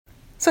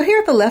So here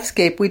at the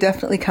Leftscape, we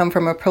definitely come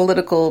from a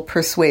political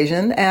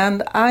persuasion,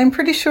 and I'm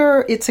pretty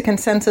sure it's a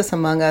consensus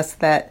among us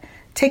that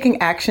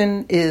taking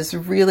action is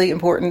really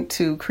important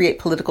to create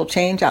political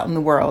change out in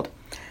the world.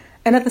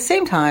 And at the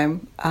same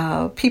time,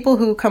 people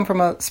who come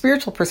from a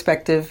spiritual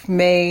perspective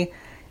may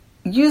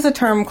use a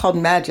term called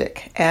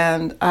magic.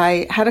 And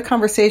I had a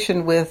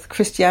conversation with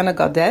Christiana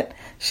Gaudet.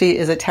 She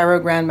is a tarot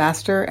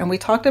grandmaster, and we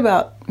talked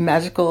about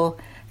magical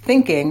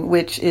thinking,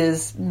 which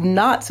is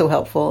not so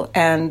helpful,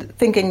 and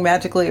thinking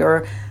magically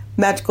or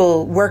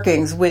magical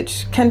workings,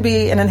 which can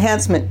be an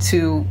enhancement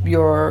to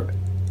your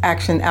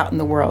action out in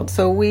the world.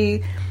 So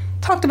we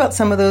talked about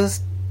some of those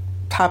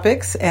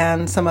topics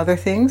and some other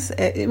things.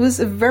 It was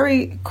a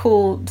very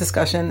cool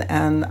discussion,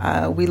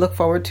 and we look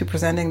forward to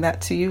presenting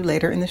that to you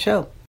later in the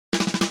show.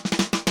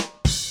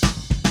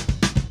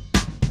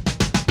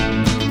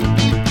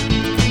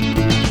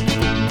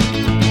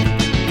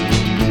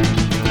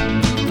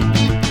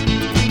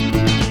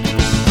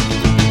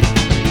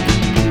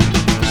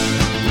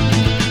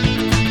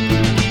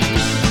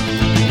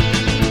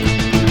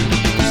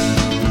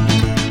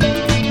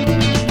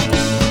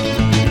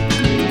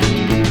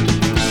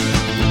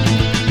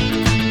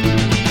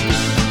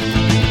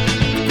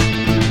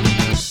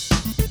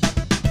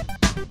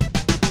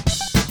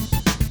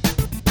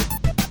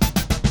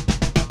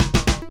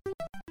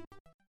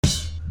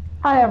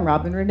 Hi, I'm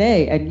Robin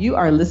Renee, and you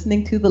are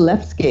listening to The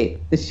Leftscape,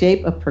 the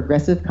shape of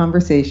progressive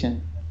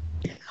conversation.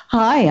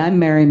 Hi, I'm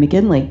Mary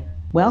McGinley.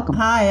 Welcome.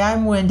 Hi,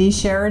 I'm Wendy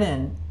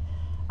Sheridan.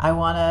 I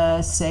want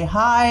to say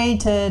hi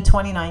to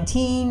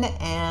 2019,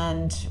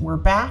 and we're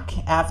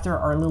back after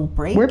our little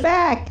break. We're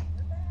back.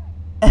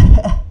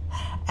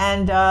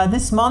 And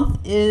this month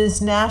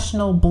is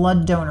National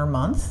Blood Donor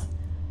Month,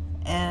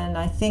 and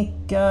I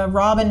think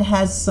Robin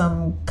has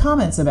some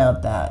comments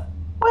about that.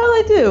 Well,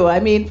 I do. I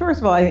mean, first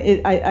of all,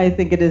 I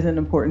think it is an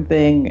important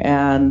thing,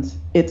 and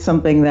it's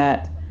something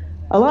that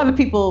a lot of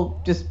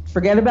people just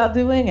forget about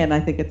doing, and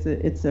I think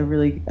it's a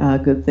really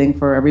good thing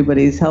for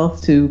everybody's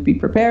health to be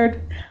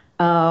prepared.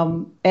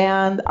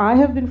 And I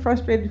have been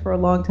frustrated for a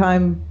long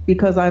time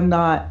because I'm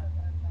not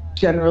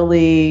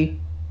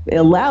generally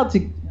allowed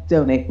to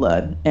donate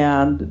blood,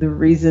 and the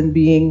reason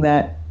being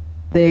that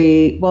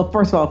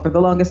first of all, for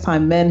the longest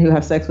time, men who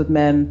have sex with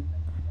men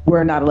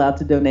were not allowed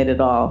to donate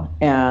at all.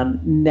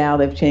 And now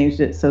they've changed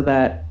it so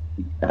that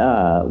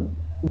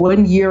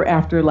 1 year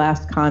after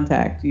last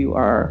contact, you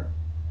are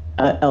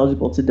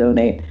eligible to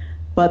donate.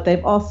 But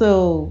they've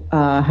also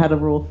had a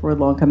rule for a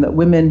long time that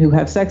women who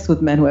have sex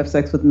with men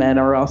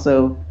are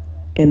also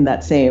in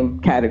that same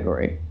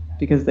category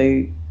because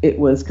it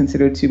was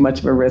considered too much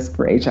of a risk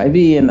for HIV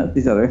and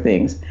these other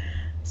things.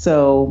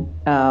 So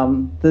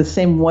the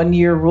same 1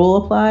 year rule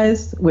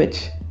applies,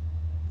 which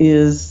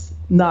is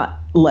not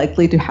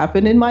likely to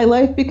happen in my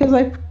life because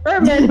I prefer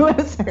men who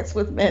have sex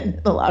with men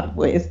in a lot of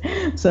ways.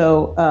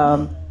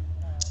 So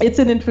it's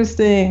an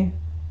interesting,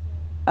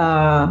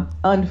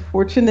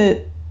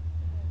 unfortunate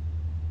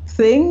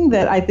thing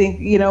that I think,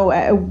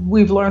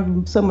 we've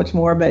learned so much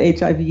more about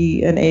HIV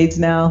and AIDS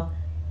now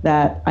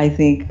that I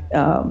think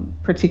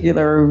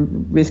particular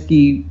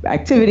risky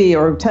activity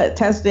or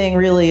testing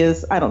really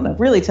is, I don't know,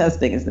 really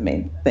testing is the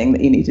main thing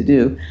that you need to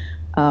do.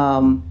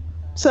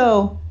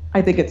 So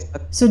I think it's...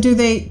 So do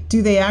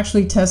they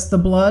actually test the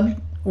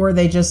blood, or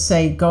they just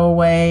say go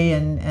away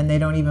and they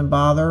don't even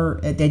bother?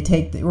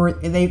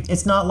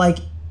 It's not like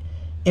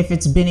if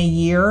it's been a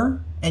year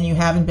and you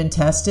haven't been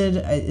tested,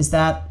 is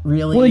that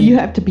really... Well, you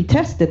have to be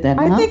tested then,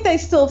 I think they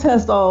still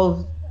test all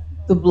of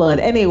the blood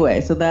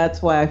anyway, so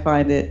that's why I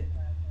find it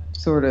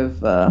sort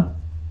of...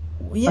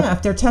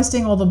 if they're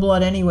testing all the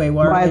blood anyway,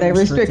 why are they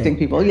restricting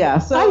people? Yeah,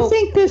 so I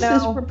think this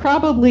is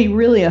probably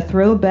really a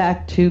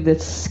throwback to the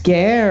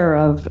scare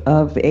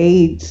of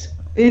AIDS.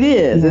 It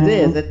is. Yeah. It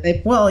is.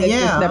 They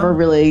just never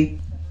really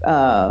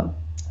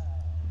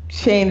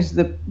changed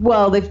the.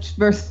 Well,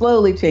 they're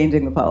slowly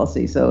changing the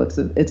policy, so it's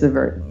a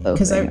very slow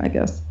thing, I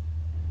guess.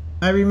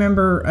 I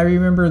remember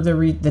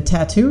the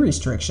tattoo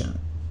restriction.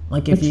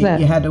 Like if you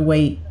had to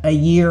wait a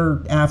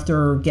year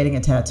after getting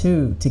a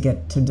tattoo to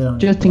get to donate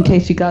just in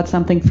case you got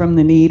something from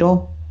the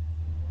needle.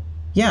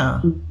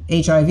 Yeah,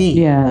 HIV.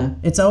 Yeah,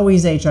 it's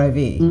always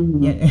HIV,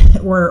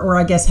 or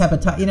I guess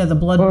hepatitis. The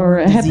blood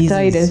or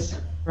diseases. Hepatitis.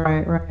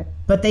 Right.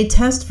 But they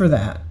test for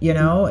that.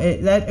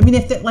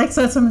 If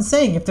someone's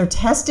saying, if they're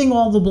testing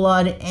all the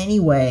blood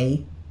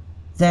anyway,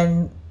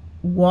 then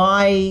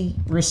why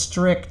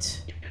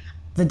restrict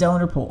the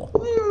donor pool?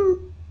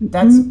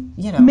 That's,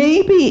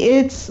 Maybe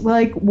it's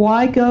like,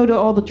 why go to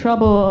all the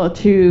trouble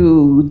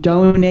to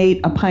donate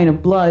a pint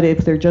of blood if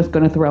they're just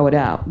going to throw it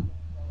out?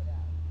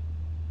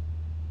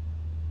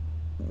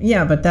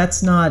 Yeah, but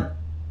that's not...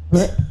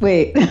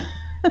 Wait.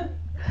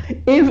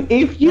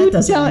 If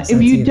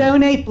you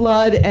donate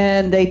blood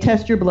and they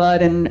test your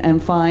blood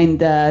and find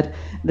that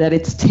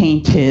it's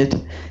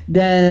tainted,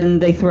 then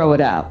they throw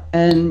it out.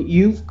 And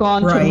you've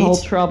gone to the whole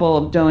trouble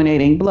of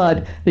donating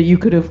blood that you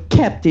could have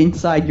kept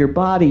inside your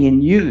body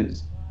and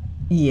used.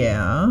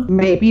 Yeah.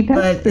 Maybe that's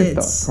But their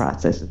thought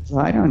processes.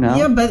 I don't know.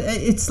 Yeah, but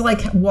it's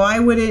like, why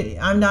would it?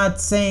 I'm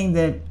not saying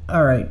that.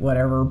 All right,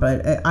 whatever.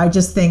 But I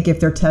just think if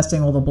they're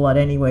testing all the blood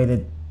anyway,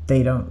 that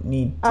they don't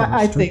need to restrict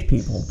I think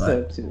people.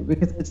 But so too,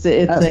 because it's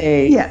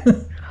a yeah.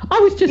 I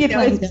was just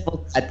playing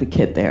devil's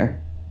advocate there.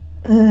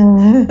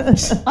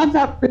 I'm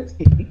not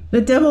risky.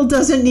 the devil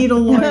doesn't need a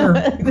lawyer.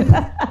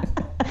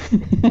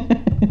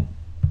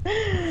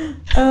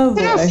 Oh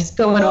boy. What else is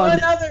going on?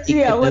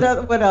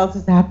 What else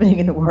is happening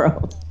in the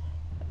world?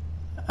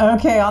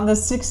 Okay, on the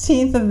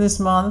 16th of this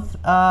month,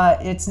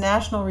 it's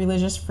National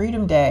Religious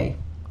Freedom Day.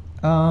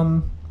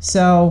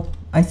 So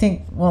I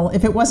think, well,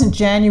 if it wasn't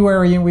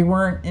January and we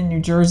weren't in New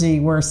Jersey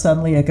where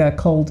suddenly it got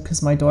cold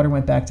because my daughter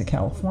went back to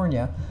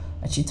California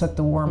and she took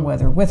the warm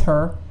weather with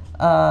her,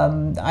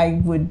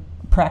 I would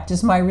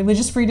practice my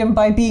religious freedom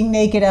by being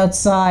naked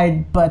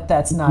outside, but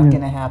that's not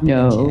going to happen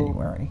in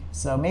January.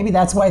 So maybe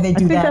that's why they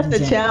do that. I think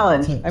that's the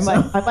challenge. Too, I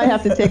might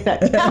have to take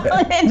that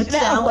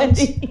challenge.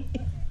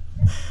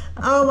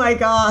 Oh my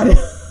God.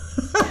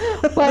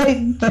 But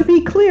to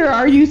be clear,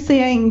 are you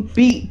saying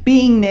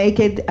being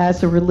naked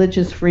as a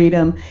religious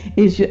freedom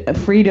is a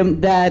freedom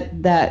that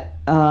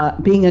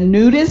being a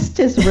nudist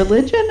is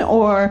religion,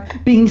 or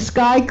being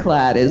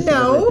skyclad is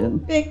religion?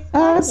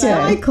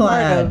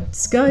 Skyclad.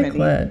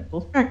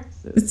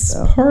 It's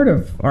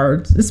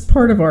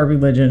part of our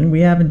religion.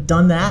 We haven't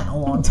done that in a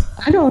long time.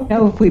 I don't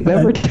know if we've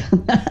ever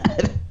done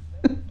that.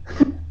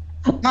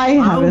 I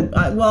haven't.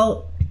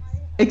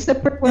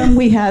 Except for when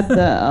we had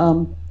what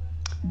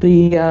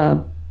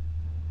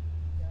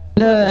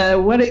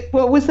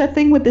was that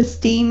thing with the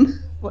steam?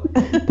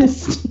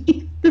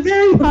 The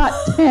very hot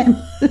tent.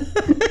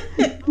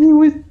 It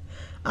was.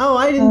 Oh,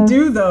 I didn't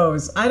do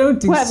those. I don't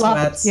do sweat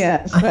sweats. Lodge.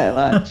 Yeah, sweat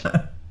lodge.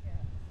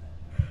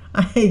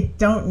 I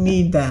don't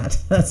need that.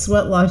 That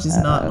sweat lodge is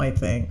not my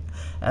thing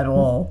at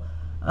all.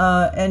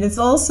 And it's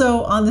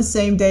also on the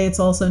same day. It's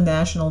also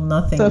National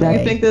Nothing Day. So if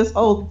you think this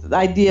whole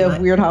idea of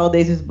weird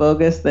holidays is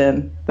bogus,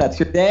 then that's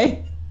your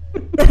day.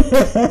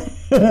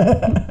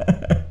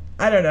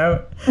 I don't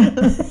know.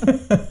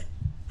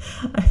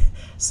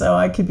 So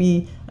I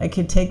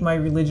could take my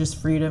religious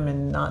freedom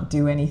and not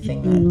do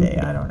anything that day.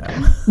 I don't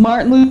know.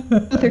 Martin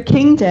Luther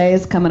King Day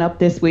is coming up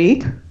this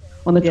week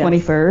on the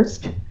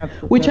 21st,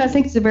 which I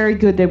think is very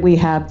good that we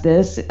have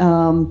this.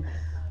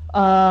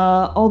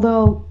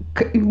 Although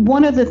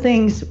one of the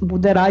things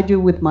that I do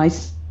with my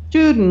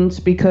students,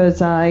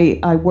 because I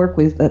work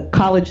with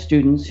college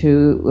students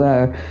who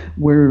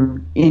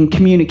were in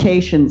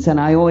communications, and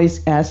I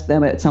always ask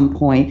them at some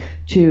point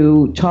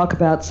to talk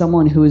about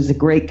someone who is a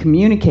great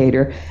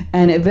communicator,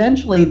 and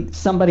eventually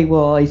somebody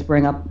will always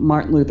bring up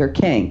Martin Luther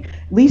King.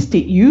 At least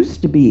it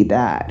used to be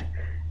that.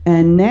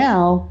 And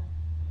now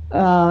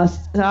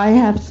I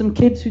have some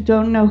kids who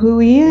don't know who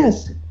he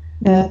is.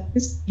 And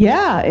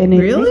it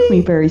makes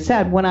me very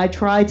sad. When I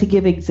try to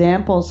give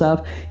examples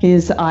of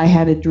his I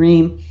Had a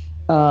Dream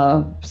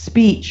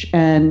speech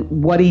and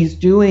what he's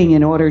doing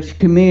in order to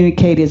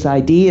communicate his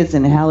ideas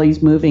and how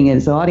he's moving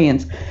his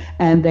audience,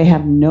 and they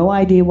have no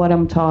idea what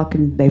I'm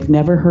talking. They've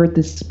never heard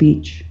this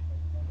speech.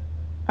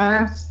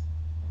 Are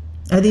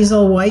these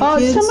all white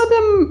kids? Some of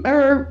them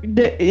are.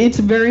 It's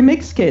very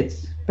mixed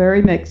kids.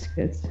 Very mixed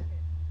kids.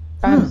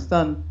 I'm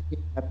stunned.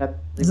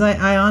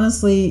 I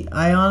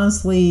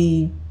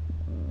honestly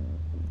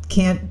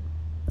can't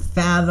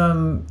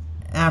fathom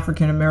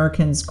African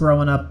Americans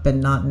growing up and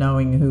not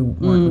knowing who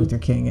Martin Luther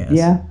King is.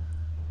 Yeah.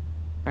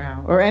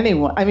 Or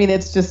anyone. I mean,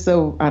 it's just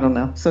so, I don't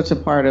know, such a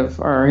part of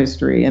our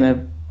history.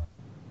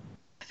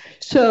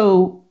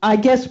 So I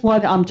guess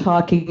what I'm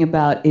talking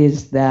about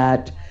is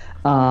that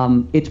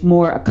it's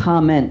more a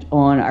comment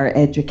on our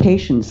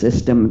education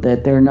system,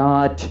 that they're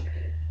not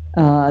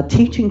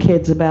teaching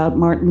kids about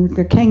Martin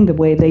Luther King the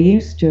way they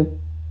used to.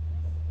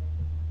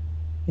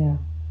 Yeah,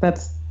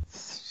 that's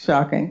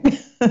shocking.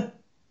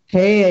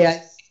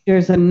 Hey,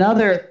 there's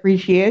another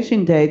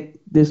Appreciation Day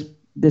this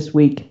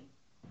week.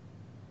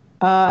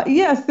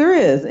 Yes, there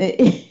is.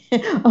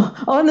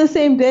 On the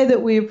same day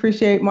that we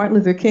appreciate Martin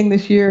Luther King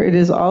this year, it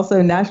is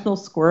also National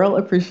Squirrel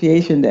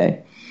Appreciation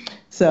Day.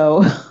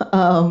 So,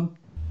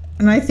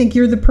 and I think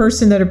you're the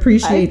person that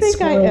appreciates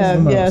squirrels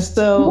the most. Yeah,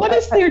 so what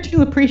is there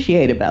to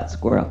appreciate about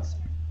squirrels?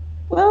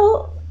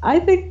 Well, I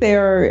think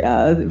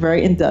they're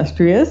very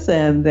industrious,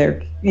 and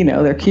they're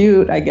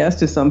cute, I guess,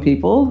 to some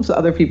people. So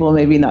other people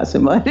maybe not so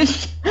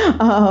much.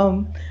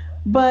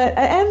 But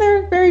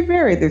they're very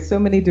varied. There's so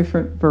many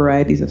different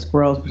varieties of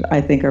squirrels, which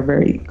I think are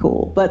very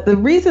cool. But the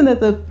reason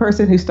that the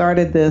person who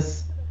started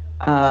this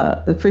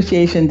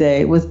Appreciation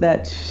Day was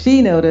that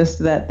she noticed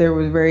that there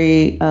was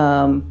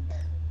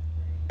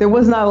there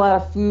was not a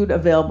lot of food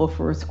available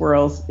for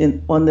squirrels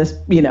on this,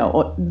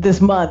 this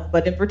month.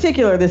 But in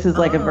particular, this is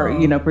like a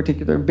very,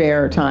 particular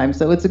bear time.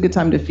 So it's a good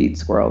time to feed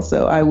squirrels.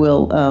 So I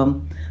will,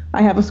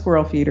 I have a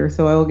squirrel feeder,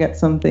 so I will get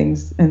some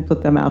things and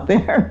put them out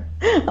there.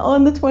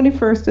 on the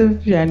 21st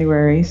of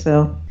January.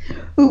 So,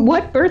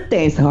 what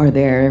birthdays are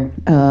there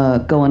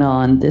going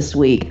on this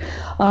week?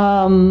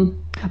 On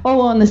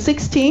the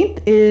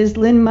 16th is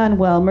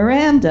Lin-Manuel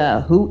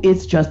Miranda, who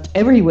is just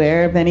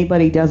everywhere if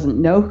anybody doesn't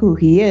know who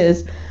he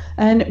is,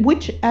 and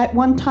which at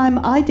one time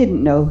I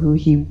didn't know who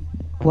he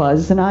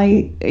was, and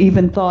I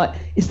even thought,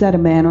 is that a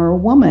man or a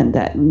woman,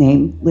 that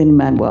name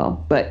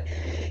Lin-Manuel? But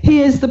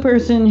he is the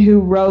person who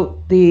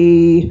wrote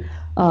the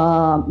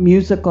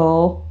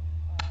musical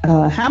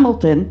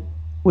Hamilton,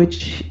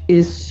 which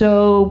is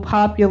so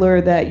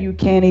popular that you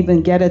can't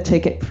even get a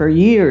ticket for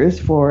years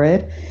for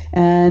it.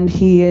 And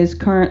he is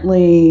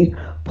currently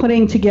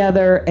putting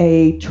together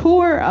a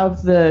tour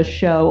of the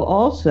show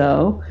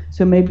also,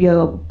 so maybe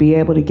you'll be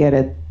able to get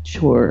a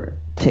tour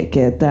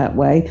ticket that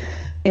way.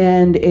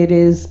 And it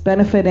is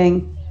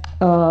benefiting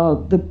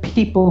the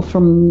people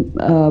from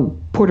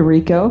Puerto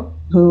Rico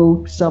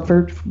who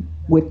suffered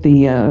with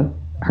the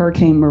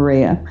Hurricane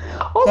Maria.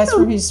 Also, that's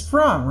where he's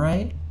from,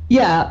 right?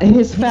 Yeah,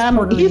 his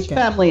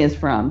family is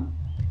from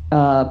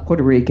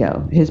Puerto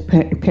Rico. His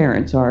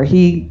parents are.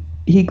 He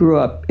grew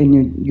up in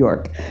New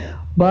York.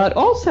 But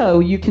also,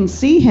 you can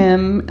see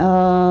him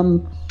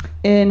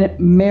in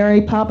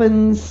Mary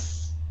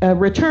Poppins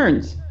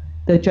Returns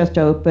that just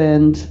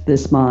opened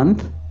this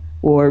month,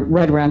 or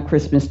right around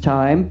Christmas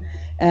time.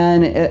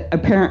 And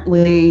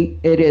apparently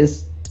it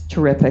is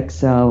terrific,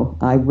 so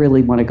I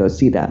really want to go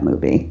see that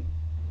movie.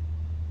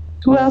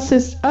 Who else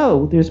is...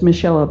 Oh, there's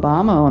Michelle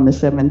Obama on the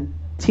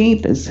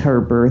 17th is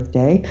her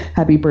birthday.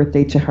 Happy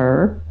birthday to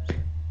her.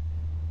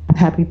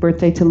 Happy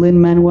birthday to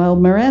Lin-Manuel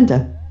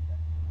Miranda.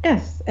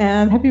 Yes,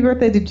 and happy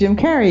birthday to Jim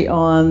Carrey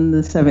on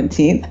the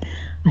 17th.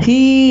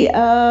 He's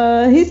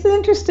an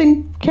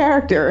interesting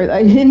character.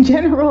 In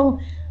general,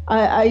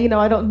 I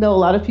don't know a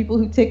lot of people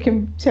who take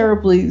him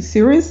terribly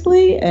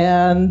seriously,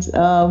 and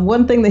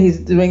one thing that he's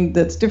doing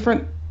that's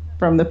different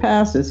from the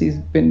past is he's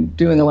been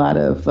doing a lot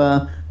of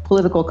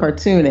political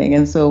cartooning,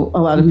 and so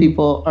a lot of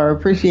people are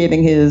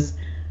appreciating his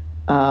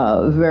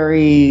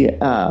very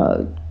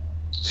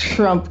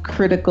Trump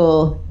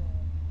critical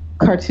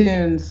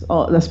cartoons,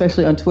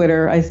 especially on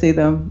Twitter. I see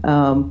them.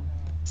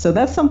 So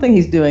that's something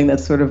he's doing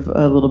that's sort of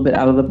a little bit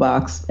out of the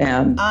box.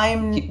 And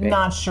I'm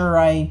not sure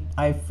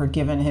I've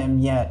forgiven him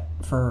yet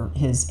for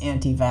his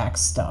anti-vax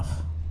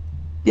stuff.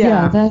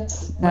 Yeah,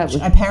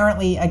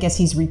 apparently, I guess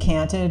he's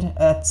recanted.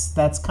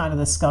 That's kind of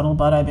the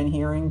scuttlebutt I've been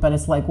hearing. But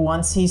it's like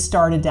once he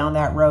started down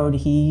that road,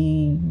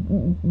 he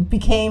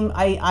became.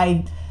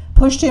 I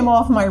pushed him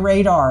off my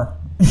radar,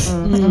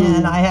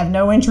 and I have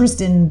no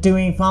interest in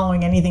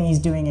following anything he's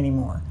doing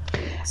anymore.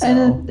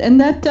 So.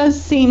 And that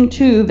does seem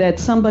too that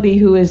somebody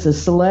who is a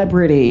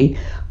celebrity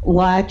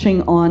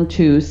latching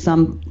onto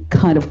some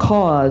kind of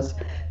cause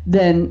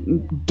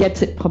then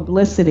gets it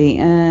publicity,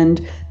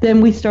 and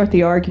then we start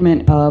the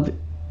argument of,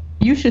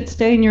 you should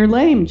stay in your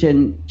lane,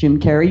 Jim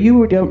Carrey.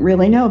 You don't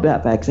really know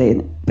about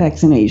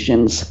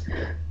vaccinations.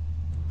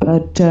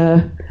 But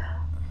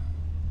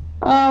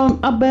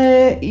I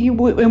bet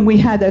and we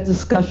had that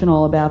discussion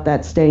all about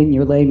that stay in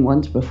your lane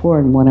once before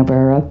in one of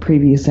our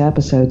previous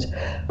episodes.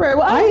 Right.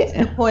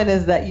 Well, the point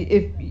is that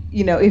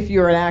if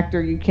you're an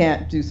actor, you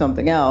can't do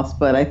something else.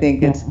 But I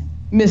think it's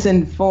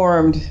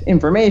misinformed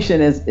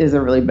information is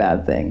a really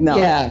bad thing. No.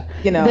 Yeah.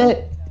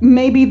 That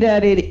maybe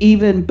that it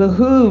even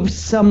behooves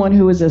someone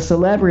who is a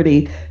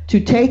celebrity to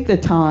take the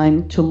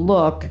time to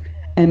look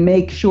and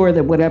make sure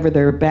that whatever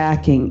they're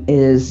backing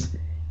is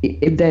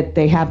that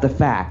they have the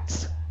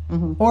facts.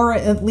 Mm-hmm. Or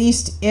at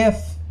least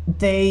if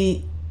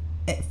they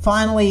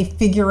finally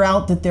figure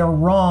out that they're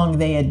wrong,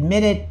 they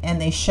admit it and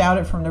they shout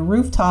it from the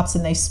rooftops,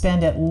 and they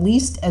spend at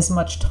least as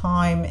much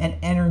time and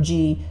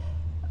energy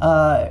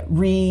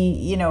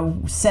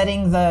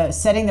setting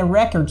the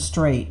record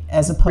straight,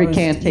 as opposed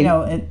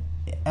to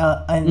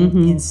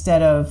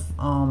instead of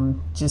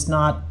just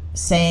not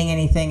saying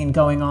anything and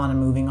going on and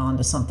moving on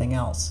to something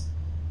else.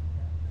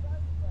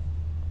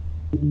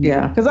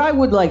 Yeah, because I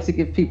would like to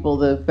give people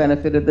the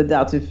benefit of the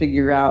doubt to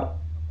figure out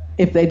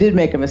if they did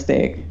make a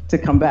mistake to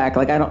come back.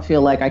 Like, I don't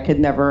feel like I could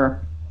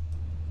never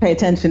pay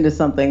attention to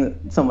something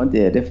that someone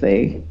did if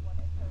they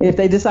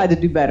decide to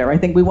do better. I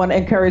think we want to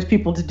encourage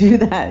people to do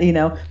that,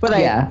 But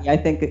I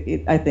think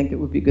it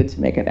would be good to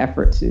make an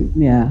effort to.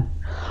 Yeah,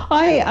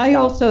 I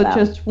also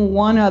just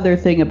one other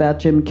thing about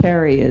Jim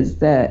Carrey is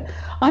that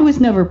I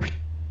was never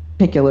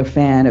particular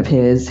fan of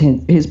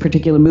his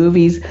particular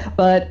movies,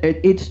 but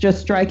it's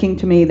just striking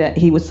to me that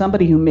he was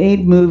somebody who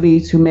made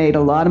movies, who made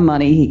a lot of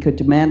money, he could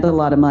demand a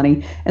lot of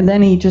money, and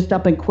then he just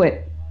up and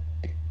quit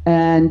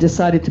and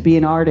decided to be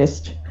an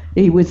artist.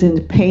 He was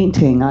into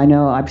painting. I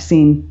know I've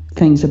seen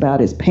things about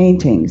his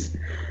paintings,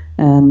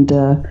 and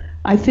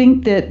I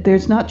think that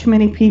there's not too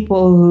many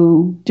people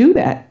who do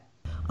that.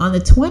 On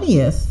the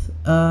 20th,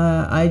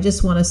 I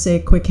just want to say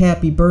a quick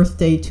happy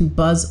birthday to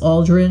Buzz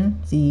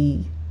Aldrin, the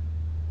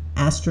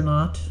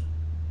astronaut,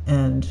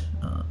 and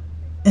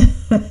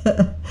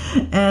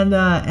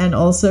and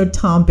also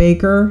Tom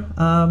Baker,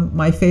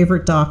 my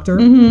favorite doctor,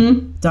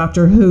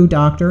 Doctor Who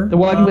doctor, the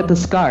one with the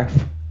scarf.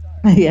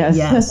 Yes.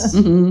 Yes.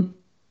 Mm-hmm.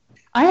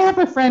 I have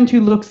a friend who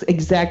looks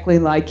exactly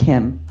like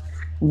him,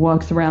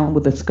 walks around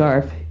with a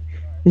scarf.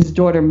 His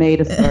daughter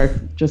made a scarf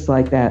just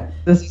like that.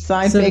 The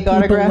signed fake people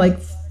autograph? Like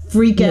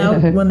freak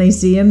out when they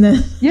see him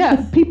then?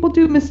 Yeah, people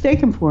do mistake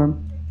him for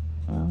him.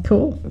 Wow.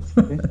 Cool.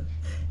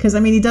 Because, I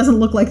mean, he doesn't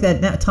look like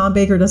that now. Tom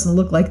Baker doesn't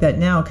look like that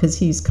now because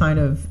he's kind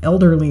of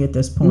elderly at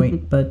this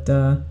point. But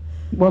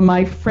well,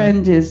 my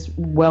friend is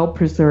well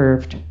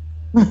preserved.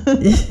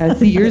 As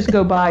the years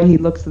go by, he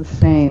looks the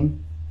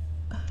same.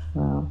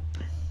 Wow.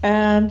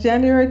 And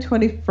January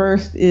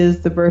 21st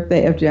is the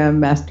birthday of Jam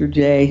Master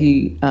Jay,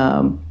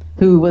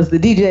 who was the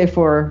DJ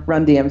for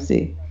Run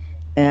DMC.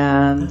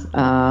 And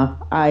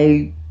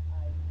I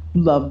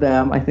love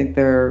them. I think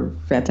they're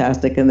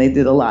fantastic, and they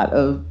did a lot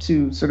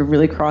to sort of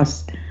really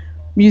cross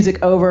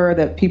music over,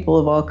 that people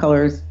of all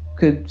colors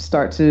could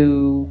start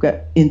to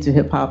get into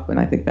hip hop, and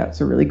I think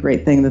that's a really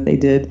great thing that they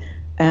did.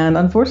 And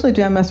unfortunately,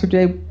 Jam Master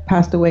Jay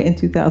passed away in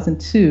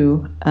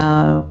 2002,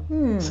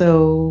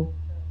 so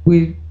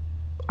we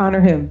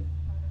honor him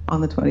on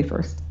the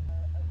 21st.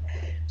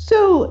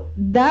 So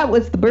that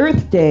was the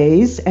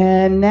birthdays,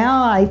 and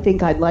now I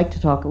think I'd like to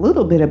talk a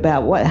little bit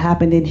about what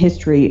happened in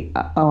history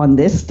on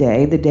this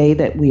day, the day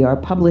that we are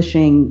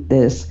publishing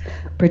this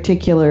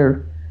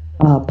particular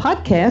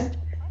podcast,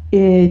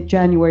 in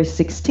January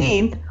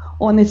 16th.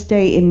 On this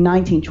day in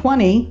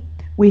 1920,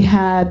 we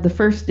had the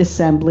first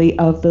assembly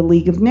of the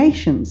League of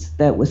Nations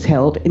that was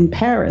held in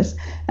Paris,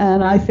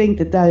 and I think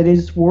that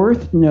is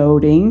worth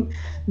noting.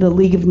 The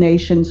League of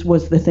Nations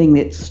was the thing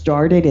that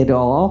started it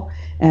all.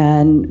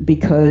 And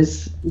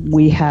because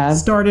we have...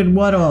 Started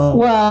what all?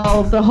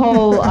 Well, the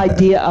whole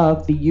idea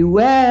of the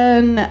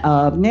UN,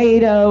 of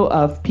NATO,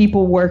 of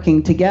people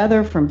working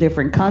together from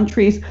different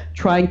countries,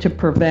 trying to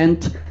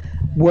prevent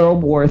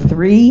World War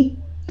III.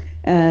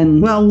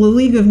 And well, the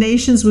League of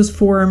Nations was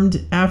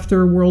formed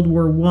after World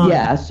War I.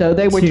 Yeah, so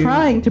they were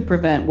trying to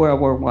prevent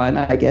World War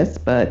I guess,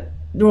 but...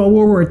 Well,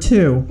 World War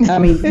II. I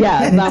mean,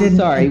 yeah, I'm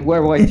sorry,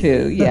 World War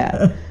II,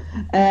 yeah.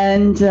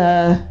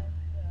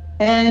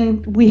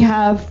 And we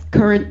have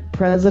current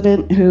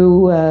president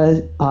who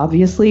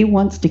obviously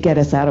wants to get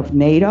us out of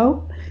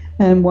NATO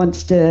and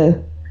wants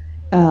to,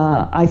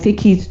 I think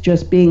he's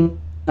just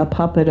being a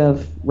puppet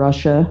of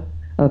Russia,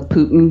 of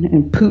Putin.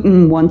 And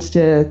Putin wants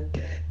to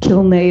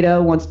kill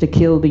NATO, wants to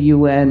kill the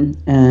UN.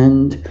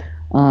 And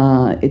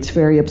it's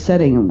very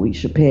upsetting, and we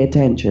should pay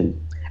attention.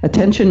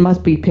 Attention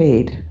must be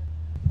paid.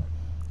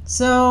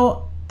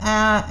 So...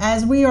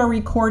 as we are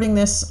recording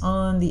this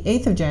on the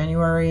 8th of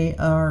January,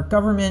 our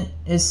government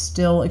is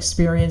still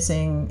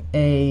experiencing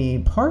a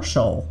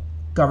partial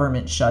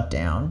government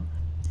shutdown.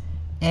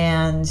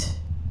 And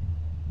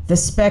the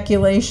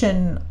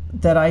speculation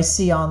that I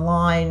see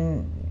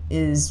online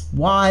is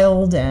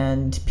wild,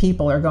 and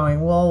people are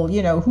going, well,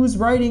 you know, who's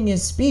writing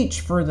his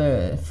speech for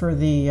the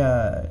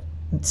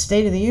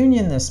State of the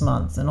Union this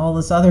month and all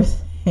this other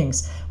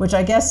things, which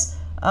I guess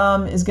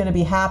is going to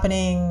be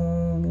happening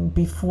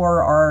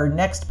before our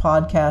next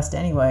podcast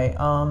anyway.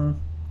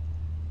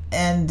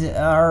 And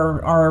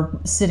our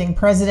sitting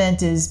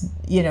president is,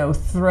 you know,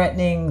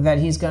 threatening that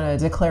he's going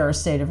to declare a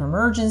state of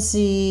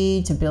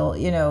emergency to build,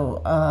 you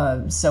know,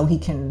 so he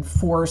can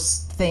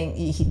force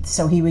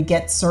so he would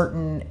get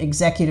certain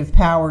executive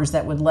powers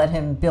that would let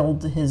him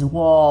build his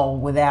wall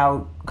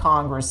without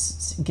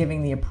Congress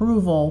giving the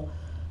approval,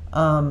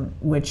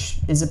 which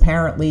is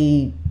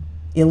apparently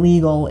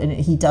illegal, and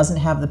he doesn't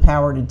have the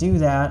power to do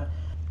that.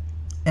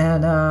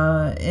 And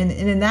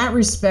in that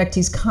respect,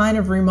 he's kind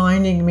of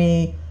reminding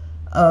me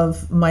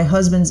of my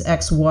husband's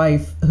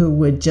ex-wife, who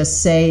would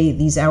just say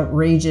these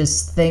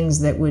outrageous things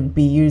that would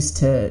be used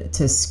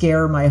to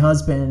scare my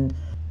husband,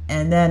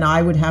 and then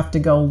I would have to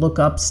go look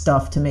up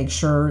stuff to make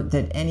sure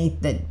that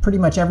pretty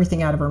much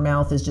everything out of her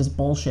mouth is just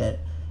bullshit,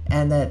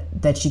 and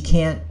that she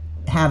can't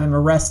have him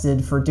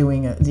arrested for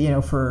doing it, you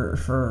know,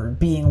 for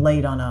being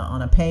late on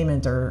a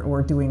payment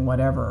or doing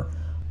whatever.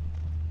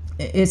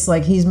 It's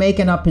like he's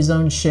making up his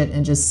own shit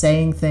and just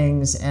saying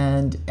things,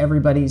 and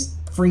everybody's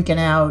freaking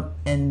out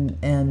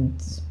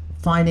and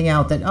finding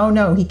out that, oh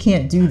no, he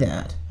can't do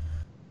that.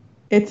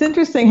 It's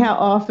interesting how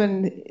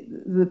often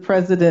the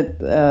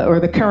president or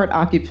the current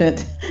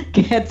occupant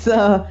gets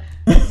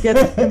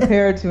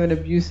compared to an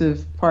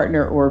abusive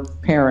partner or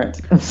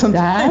parent of some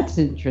type. That's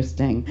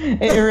interesting.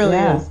 It really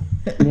is.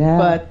 Yeah.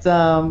 But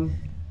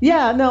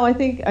I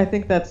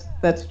think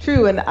that's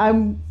true. And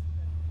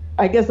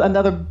I guess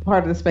another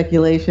part of the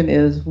speculation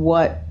is,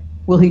 what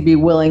will he be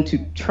willing to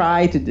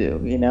try to do?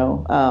 You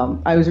know,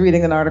 I was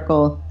reading an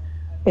article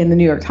in the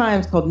New York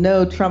Times called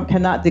 "No, Trump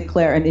Cannot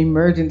Declare an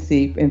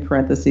Emergency," in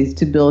parentheses,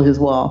 to build his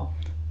wall.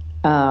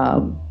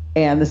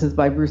 And this is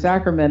by Bruce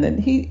Ackerman, and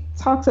he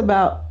talks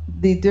about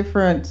the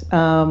different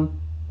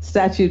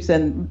statutes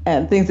and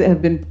things that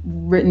have been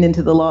written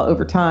into the law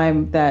over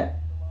time that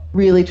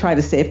really try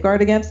to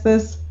safeguard against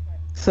this,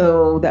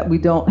 so that we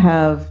don't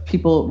have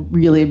people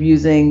really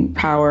abusing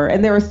power.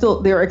 And there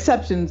are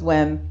exceptions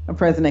when a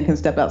president can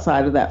step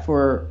outside of that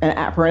for an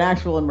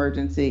actual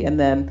emergency, and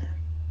then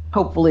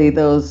hopefully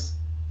those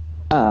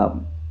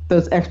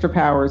those extra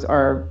powers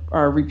are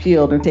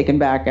repealed and taken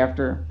back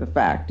after the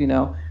fact,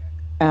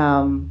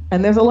 and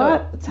there's a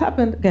lot that's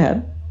happened. Go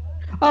ahead.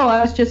 Oh,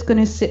 I was just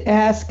going to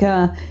ask,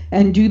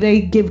 and do they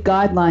give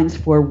guidelines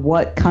for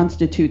what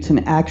constitutes an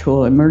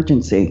actual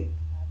emergency?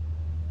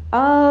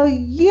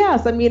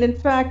 Yes. I mean, in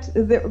fact,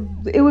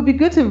 it would be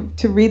good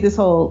to read this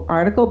whole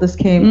article. This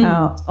came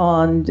out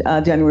on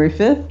January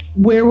 5th.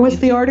 Where was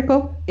the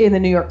article? In the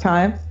New York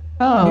Times.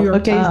 Oh,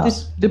 okay. Is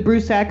this the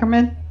Bruce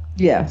Ackerman?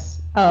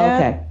 Yes. Oh,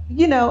 okay.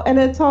 And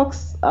it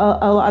talks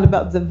a lot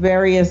about the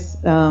various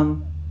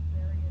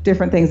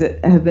different things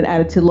that have been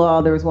added to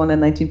law. There was one in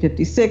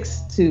 1956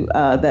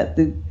 that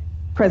the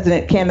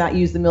president cannot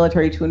use the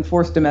military to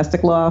enforce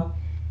domestic law,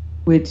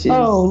 which is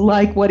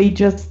like what he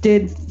just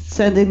did,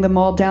 sending them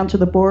all down to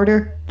the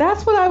border.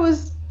 That's what I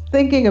was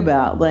thinking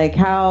about. Like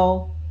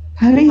how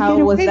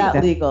was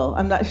that legal?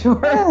 I'm not sure.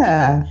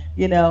 Yeah.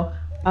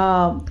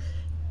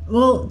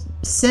 Well,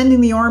 sending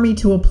the army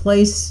to a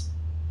place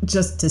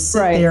just to sit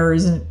there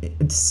isn't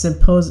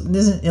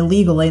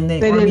illegal, and the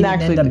army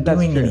didn't end up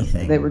doing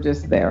anything. They were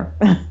just there,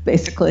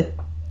 basically.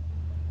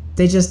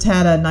 They just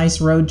had a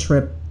nice road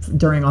trip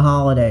during a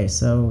holiday,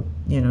 so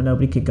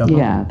nobody could go home.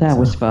 Yeah, that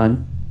was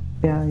fun.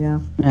 Yeah.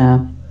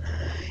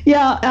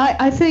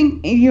 I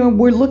think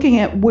we're looking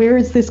at where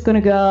is this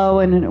going to go,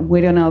 and we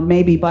don't know.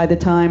 Maybe by the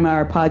time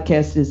our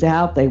podcast is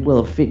out, they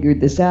will have figured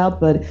this out.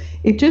 But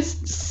it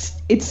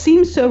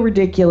seems so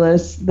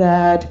ridiculous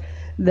that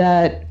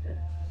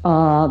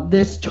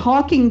this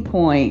talking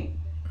point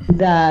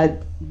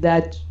that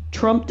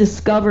Trump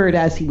discovered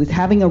as he was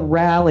having a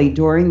rally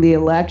during the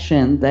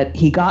election that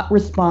he got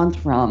response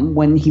from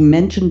when he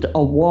mentioned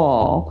a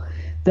wall,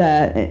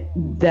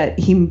 that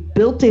he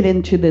built it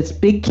into this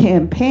big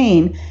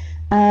campaign,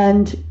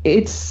 and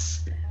it's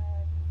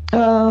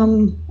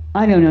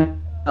I don't know.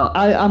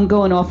 I'm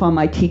going off on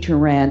my teacher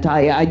rant.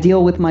 I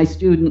deal with my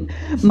students.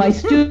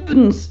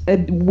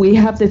 We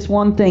have this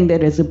one thing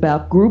that is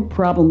about group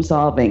problem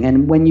solving.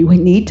 And when you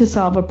need to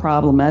solve a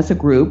problem as a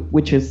group,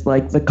 which is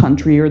like the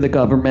country or the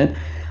government,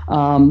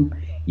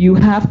 you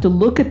have to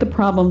look at the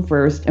problem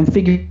first and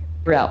figure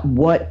out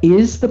what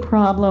is the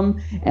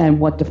problem and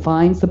what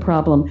defines the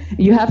problem.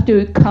 You have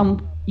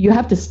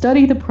to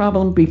study the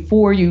problem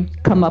before you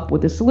come up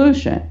with a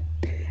solution.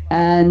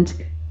 And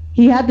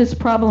he had this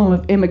problem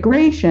of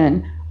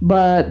immigration,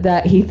 but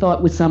that he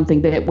thought was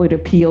something that would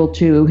appeal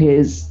to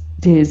his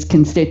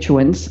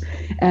constituents,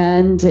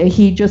 and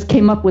he just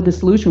came up with a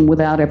solution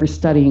without ever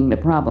studying the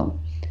problem.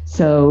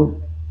 So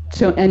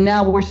and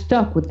now we're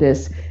stuck with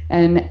this.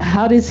 And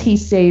how does he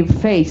save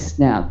face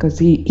now? Because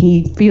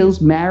he feels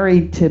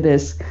married to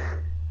this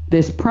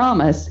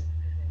promise,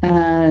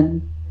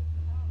 and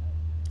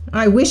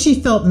I wish he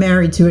felt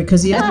married to it,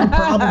 because he has no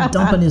problem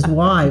dumping his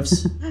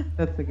wives.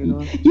 That's a good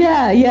one.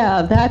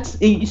 Yeah.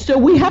 So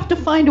we have to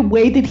find a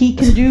way that he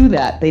can do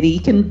that he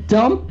can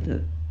dump.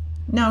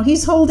 No,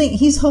 he's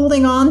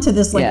holding on to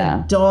this like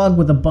a dog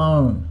with a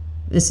bone.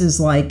 This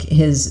is like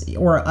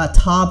or a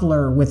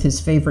toddler with his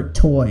favorite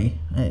toy.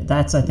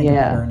 That's, I think, a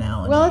better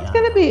analogy. Well,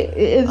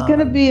 it's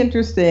gonna be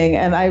interesting,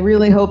 and I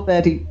really hope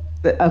that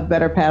a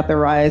better path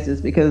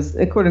arises, because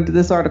according to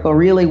this article,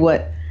 really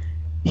what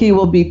he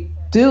will be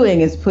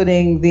doing is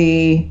putting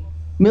the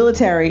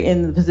military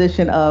in the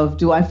position of,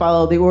 do I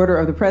follow the order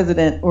of the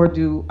president, or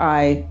do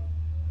I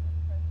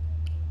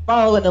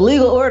follow an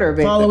illegal order,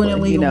 basically? Follow an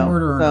illegal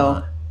order or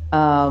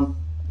not.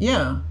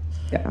 Yeah.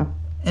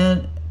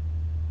 And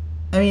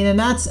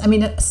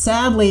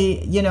sadly,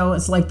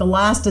 it's like the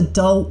last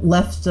adult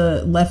left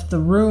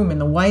the room in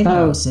the White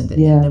House in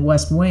the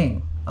West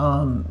Wing.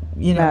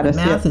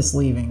 Mathis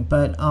leaving,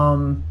 but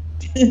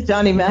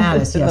Johnny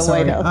Mathis in the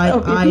White House.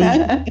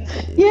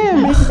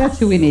 Maybe that's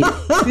who we need.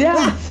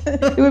 Yeah,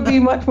 it would be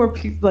much more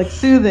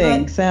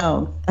soothing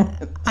sound.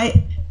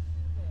 I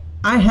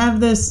have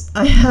this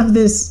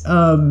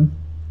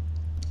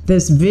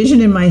this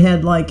vision in my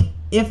head, like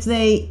if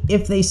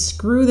they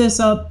screw this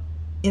up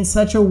in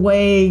such a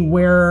way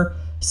where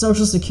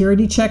Social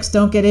Security checks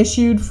don't get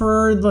issued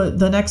for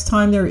the next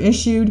time they're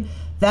issued,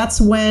 that's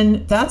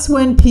when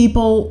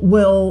people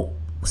will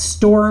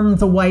storm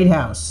the White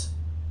House.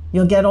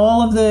 You'll get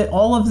all of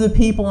the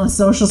people on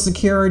Social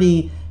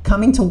Security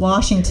coming to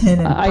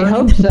Washington and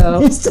burning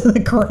to the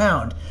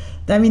ground.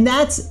 I mean,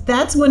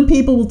 that's when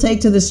people will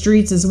take to the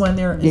streets, is when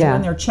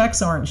their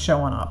checks aren't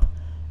showing up.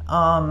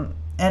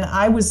 And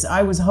I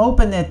was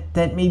hoping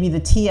that maybe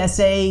the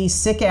TSA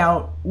sick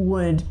out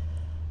would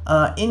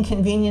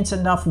inconvenience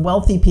enough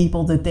wealthy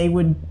people that they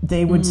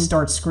would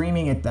start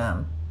screaming at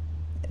them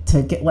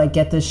to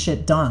get this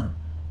shit done.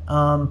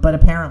 But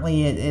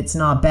apparently it's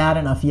not bad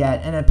enough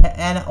yet.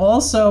 And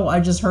also, I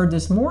just heard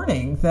this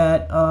morning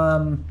that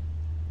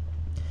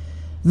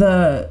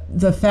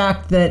the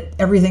fact that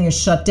everything is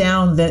shut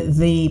down, that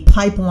the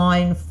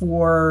pipeline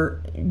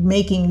for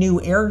making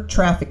new air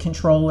traffic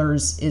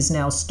controllers is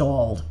now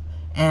stalled,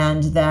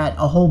 and that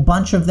a whole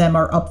bunch of them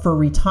are up for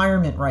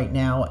retirement right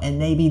now, and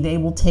maybe they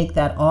will take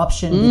that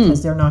option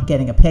because they're not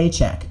getting a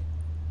paycheck.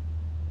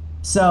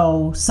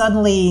 So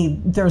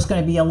suddenly there's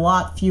going to be a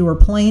lot fewer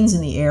planes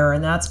in the air,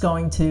 and that's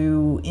going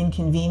to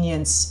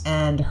inconvenience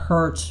and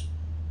hurt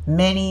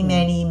many,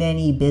 many,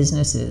 many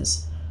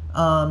businesses.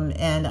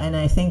 And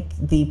I think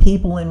the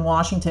people in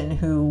Washington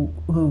who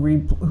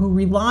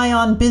rely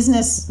on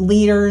business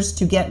leaders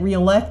to get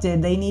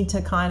reelected, they need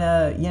to kind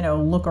of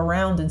look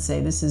around and say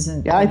this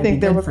isn't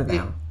good for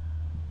them.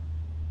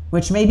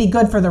 Which may be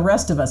good for the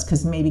rest of us,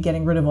 because maybe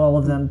getting rid of all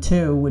of them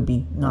too would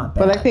be not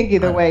bad. But I think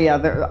either way,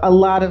 there are a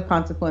lot of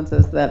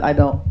consequences that I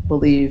don't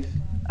believe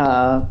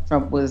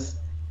Trump was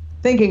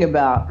thinking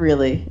about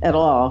really at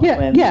all. He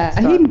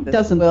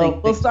doesn't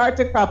think. Will start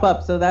to crop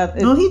up. So that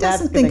he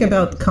doesn't think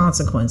about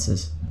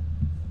consequences.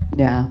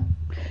 Yeah,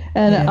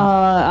 and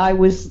I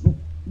was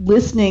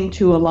listening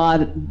to a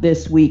lot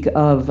this week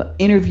of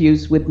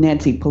interviews with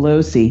Nancy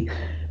Pelosi,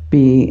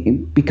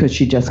 because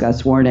she just got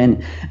sworn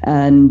in,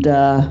 and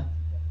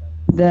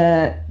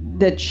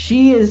that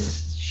she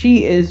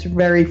is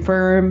very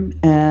firm,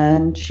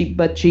 and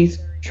she's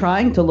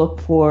trying to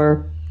look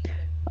for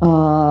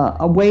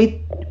a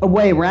way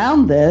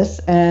around this,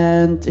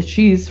 and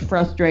she's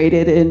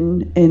frustrated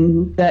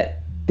in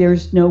that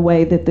there's no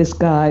way that this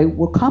guy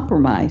will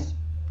compromise.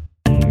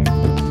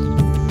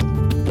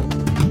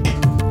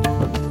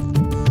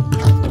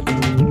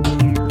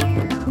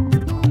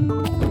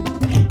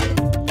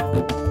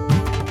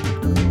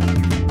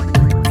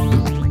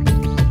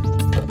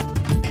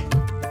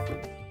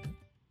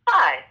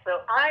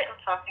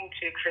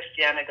 To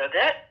Christiana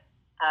Gaudet.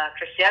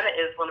 Christiana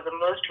is one of the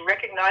most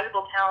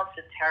recognizable talents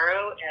in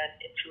tarot and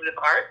intuitive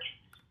arts.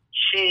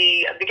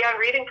 She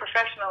began reading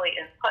professionally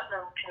in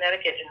Putnam,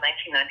 Connecticut in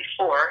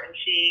 1994, and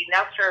she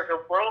now serves a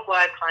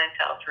worldwide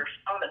clientele through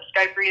phone and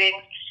Skype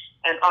readings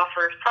and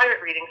offers private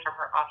readings from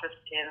her office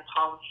in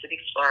Palm City,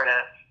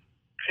 Florida.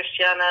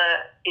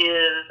 Christiana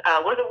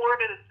was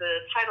awarded the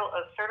title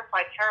of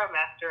Certified Tarot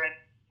Master and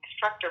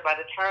Instructor by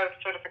the Tarot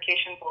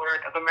Certification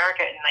Board of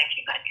America in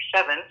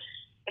 1997.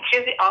 And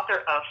she's the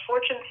author of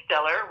Fortune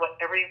Stellar, What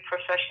Every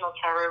Professional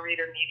Tarot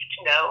Reader Needs to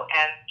Know,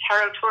 and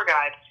Tarot Tour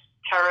Guide,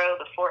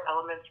 Tarot, the Four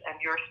Elements, and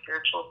Your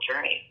Spiritual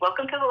Journey.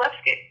 Welcome to the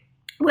Leftscape.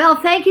 Well,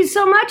 thank you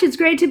so much. It's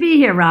great to be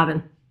here,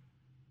 Robin.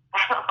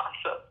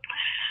 Awesome.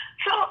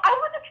 So I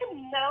wanted to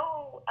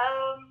know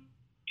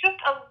just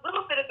a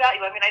little bit about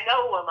you. I mean, I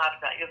know a lot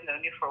about you. I've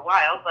known you for a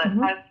while, but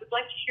I would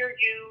like to hear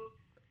you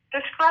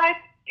describe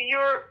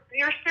your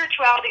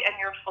spirituality and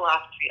your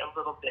philosophy a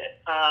little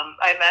bit.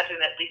 I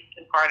imagine, at least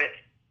in part, it's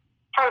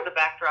part of the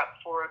backdrop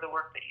for the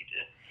work that you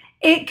do.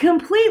 It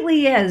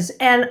completely is.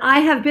 And I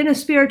have been a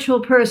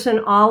spiritual person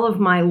all of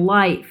my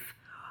life.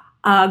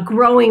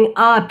 Growing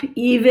up,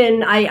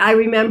 even I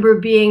remember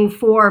being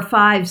 4,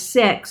 5,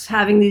 6,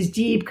 having these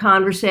deep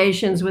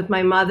conversations with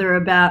my mother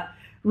about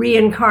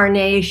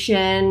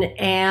reincarnation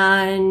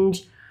and,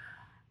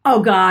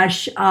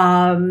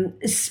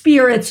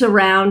 spirits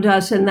around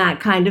us and that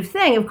kind of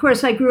thing. Of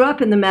course, I grew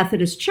up in the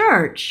Methodist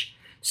Church,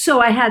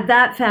 so I had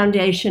that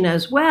foundation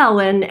as well.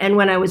 And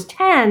when I was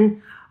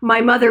 10,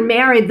 my mother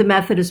married the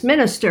Methodist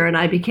minister, and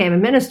I became a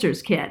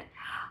minister's kid.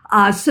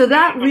 So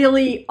that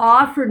really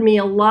offered me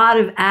a lot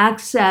of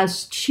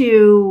access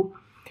to,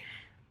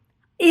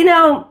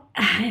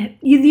 the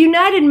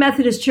United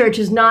Methodist Church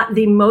is not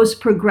the most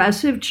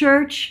progressive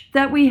church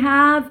that we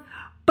have,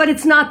 but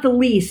it's not the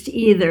least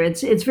either.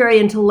 It's very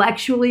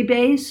intellectually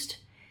based.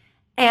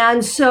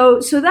 And so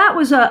that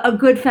was a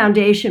good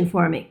foundation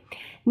for me.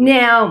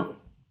 Now,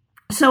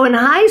 so in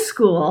high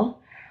school,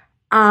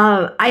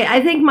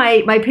 I think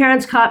my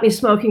parents caught me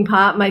smoking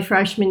pot my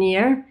freshman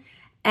year.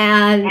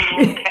 And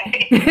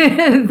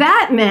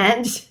that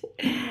meant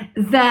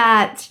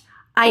that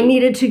I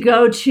needed to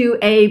go to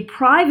a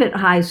private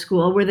high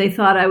school where they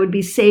thought I would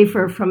be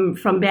safer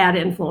from bad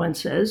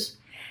influences.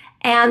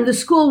 And the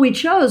school we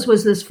chose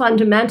was this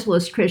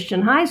fundamentalist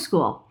Christian high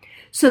school.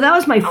 So that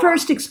was my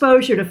first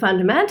exposure to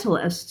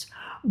fundamentalists.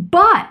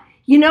 But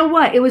you know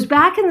what? It was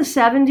back in the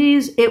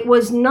 70s.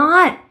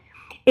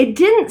 It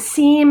didn't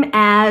seem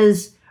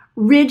as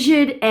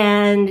rigid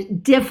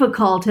and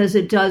difficult as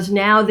it does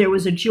now. There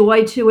was a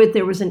joy to it.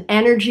 There was an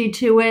energy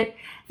to it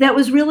that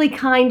was really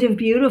kind of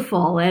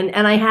beautiful.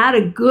 And I had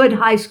a good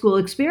high school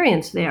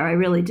experience there. I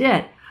really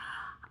did.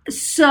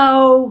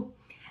 So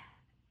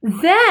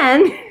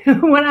then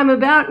when I'm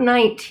about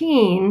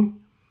 19,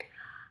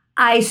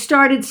 I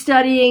started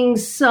studying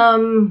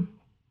really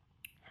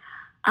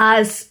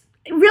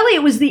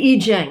it was the I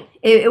Ching.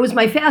 It was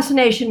my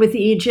fascination with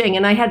the I Ching,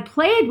 and I had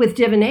played with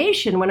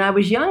divination when I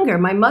was younger.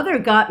 My mother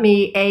got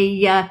me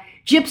a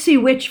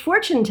Gypsy Witch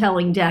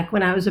fortune-telling deck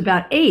when I was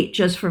about 8,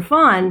 just for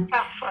fun.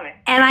 How funny.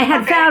 And I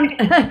had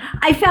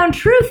I found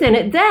truth in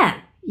it then.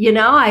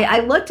 I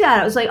looked at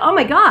it, I was like, oh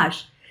my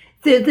gosh,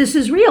 this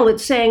is real.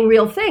 It's saying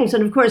real things.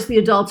 And of course, the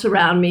adults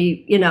around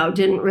me,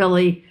 didn't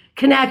really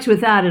connect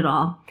with that at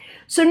all.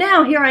 So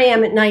now here I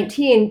am at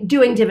 19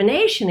 doing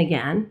divination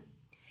again.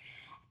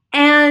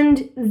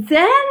 And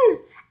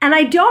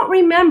I don't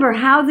remember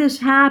how this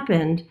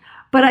happened,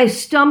 but I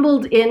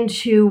stumbled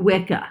into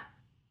Wicca.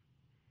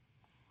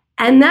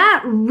 And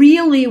that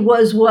really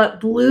was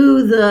what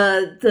blew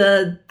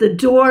the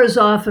doors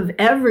off of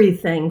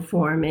everything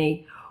for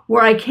me,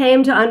 where I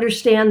came to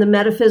understand the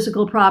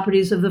metaphysical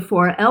properties of the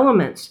four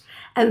elements.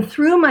 And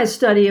through my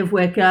study of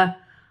Wicca,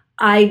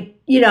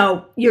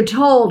 you're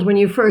told when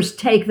you first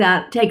take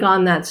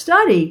on that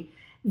study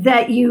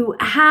that you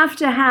have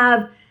to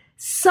have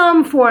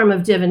some form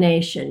of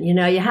divination.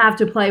 You have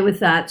to play with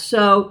that.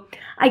 So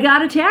I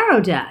got a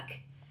tarot deck.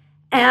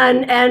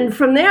 And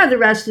from there, the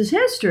rest is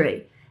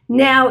history.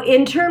 Now,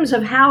 in terms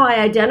of how I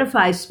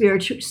identify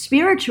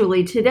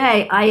spiritually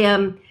today, I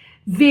am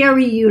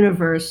very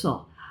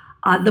universal.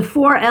 The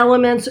four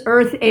elements,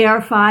 earth,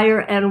 air, fire,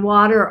 and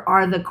water,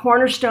 are the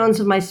cornerstones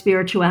of my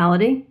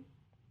spirituality.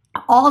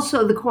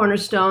 Also the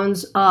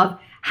cornerstones of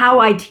how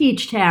I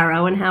teach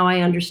tarot and how I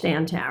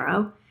understand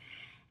tarot.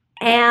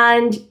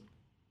 And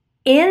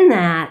in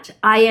that,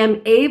 I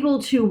am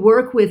able to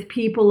work with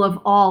people of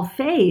all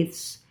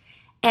faiths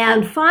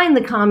and find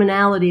the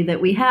commonality that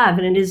we have.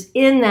 And it is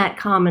in that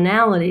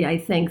commonality, I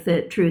think,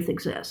 that truth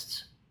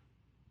exists.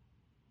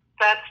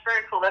 That's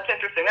very cool. That's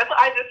interesting.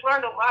 I just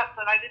learned a lot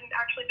that I didn't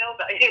actually know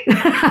about you.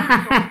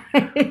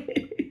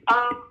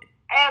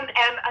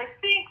 And I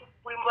think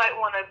we might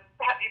want to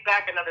have you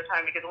back another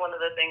time, because one of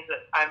the things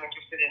that I'm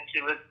interested in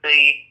too is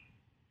the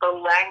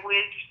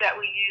language that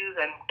we use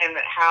and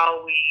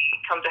how we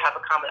come to have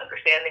a common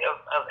understanding of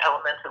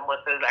elements and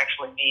what those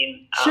actually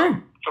mean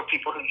for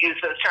people who use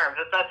those terms.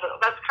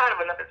 That's kind of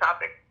another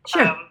topic.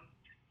 Sure.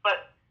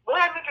 But what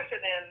I'm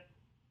interested in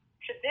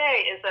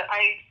today is that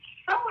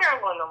somewhere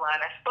along the line,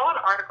 I saw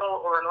an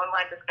article or an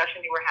online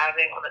discussion you were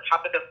having on the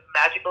topic of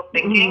magical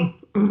thinking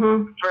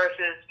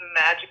versus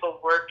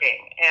magical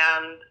working.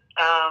 And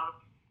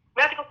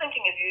magical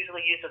thinking is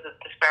usually used as a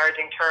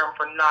disparaging term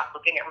for not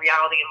looking at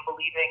reality and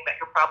believing that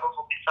your problems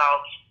will be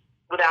solved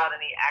without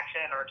any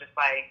action or just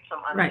by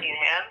some unseen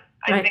hand,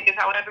 I think is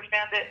how I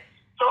understand it.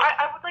 So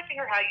I would like to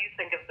hear how you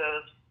think of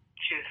those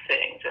two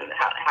things and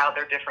how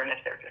they're different,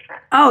 if they're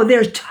different. Oh,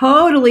 they're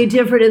totally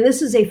different. And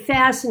this is a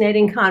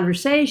fascinating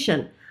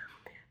conversation.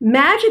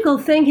 Magical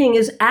thinking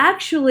is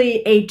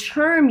actually a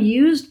term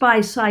used by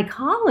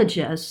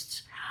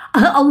psychologists,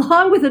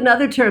 along with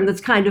another term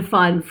that's kind of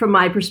fun from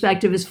my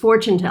perspective is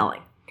fortune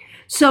telling.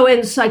 So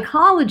in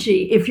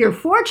psychology, if you're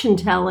fortune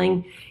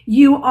telling,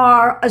 you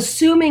are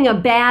assuming a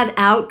bad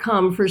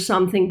outcome for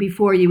something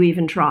before you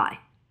even try.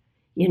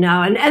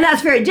 And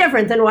that's very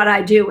different than what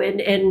I do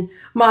in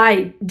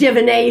my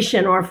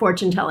divination or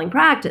fortune telling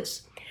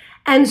practice.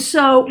 And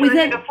so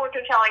within the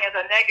fortune telling is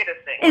a negative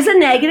thing. Is a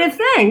negative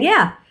thing,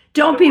 yeah.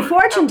 Don't be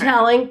fortune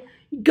telling,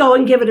 go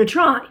and give it a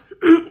try.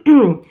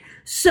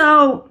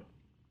 So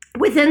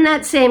within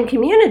that same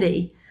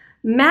community,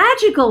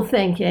 magical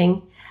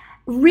thinking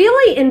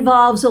really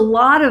involves a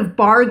lot of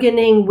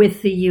bargaining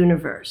with the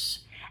universe.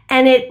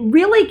 And it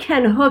really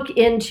can hook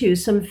into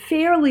some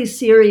fairly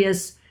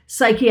serious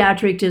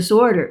psychiatric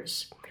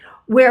disorders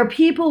where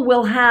people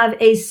will have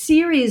a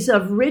series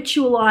of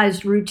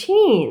ritualized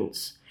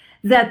routines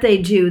that they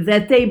do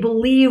that they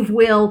believe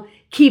will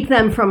keep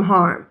them from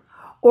harm,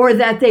 or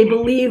that they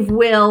believe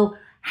will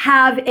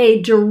have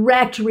a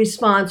direct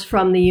response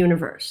from the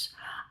universe.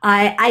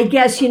 I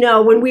guess,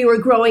 when we were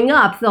growing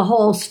up, the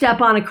whole step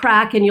on a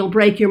crack and you'll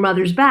break your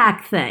mother's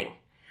back thing.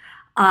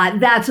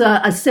 That's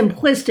a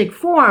simplistic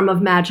form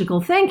of magical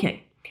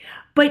thinking.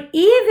 But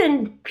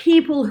even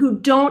people who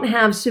don't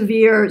have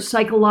severe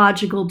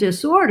psychological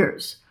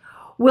disorders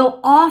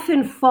will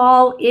often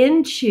fall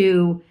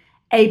into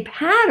a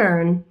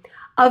pattern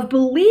of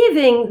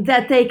believing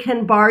that they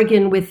can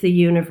bargain with the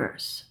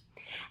universe.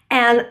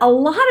 And a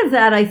lot of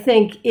that, I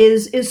think,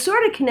 is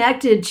sort of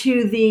connected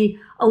to the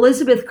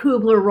Elizabeth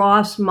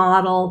Kubler-Ross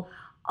model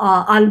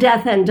on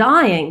death and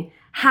dying,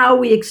 how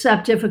we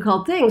accept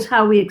difficult things,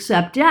 how we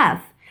accept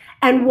death.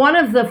 And one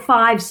of the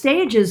 5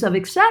 stages of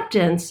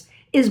acceptance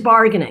is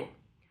bargaining,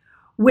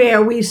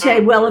 where we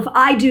say, well, if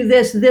I do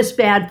this, this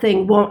bad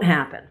thing won't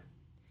happen.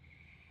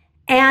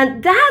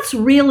 And that's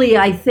really,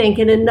 I think,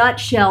 in a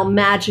nutshell,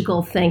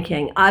 magical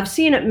thinking. I've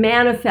seen it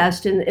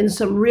manifest in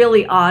some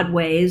really odd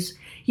ways.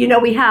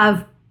 We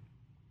have,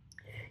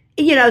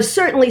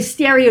 certainly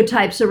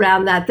stereotypes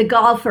around that. The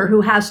golfer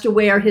who has to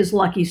wear his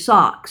lucky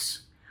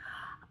socks.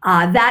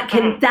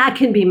 That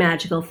can be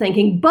magical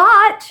thinking.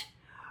 But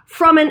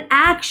from an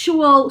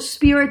actual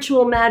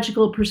spiritual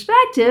magical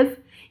perspective,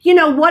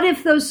 what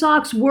if those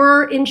socks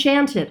were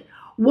enchanted?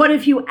 What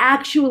if you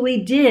actually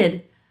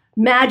did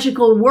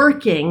magical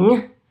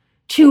working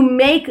to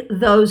make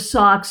those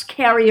socks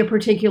carry a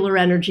particular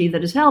energy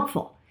that is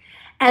helpful?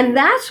 And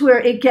that's where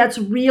it gets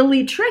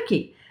really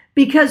tricky,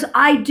 because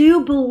I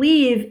do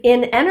believe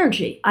in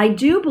energy. I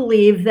do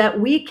believe that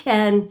we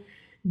can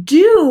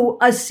do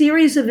a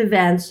series of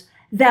events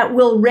that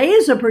will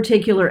raise a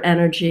particular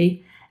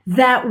energy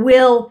that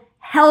will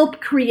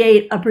help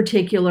create a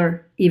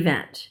particular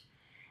event.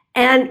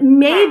 And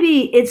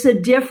maybe it's a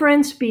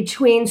difference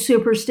between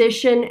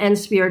superstition and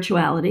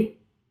spirituality.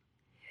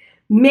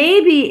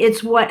 Maybe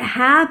it's what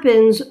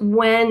happens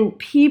when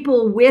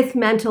people with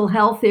mental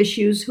health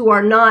issues who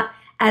are not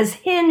as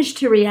hinged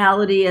to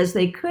reality as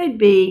they could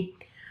be,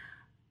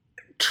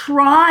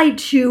 try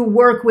to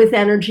work with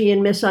energy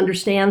and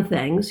misunderstand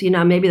things.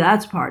 Maybe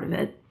that's part of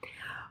it.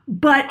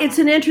 But it's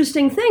an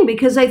interesting thing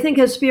because I think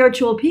as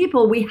spiritual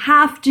people, we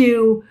have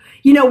to,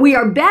 we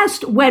are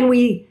best when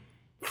we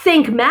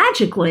think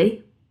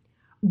magically,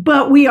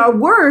 but we are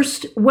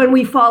worst when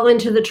we fall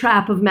into the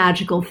trap of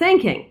magical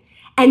thinking.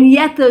 And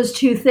yet those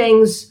two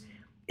things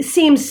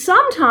seem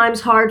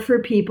sometimes hard for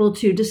people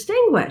to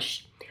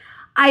distinguish.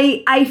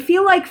 I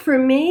feel like for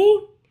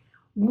me,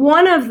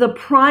 one of the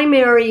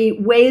primary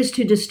ways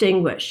to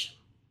distinguish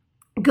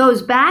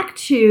goes back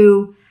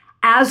to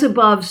as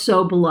above,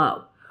 so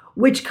below,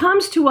 which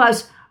comes to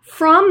us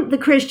from the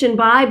Christian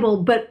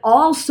Bible, but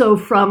also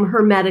from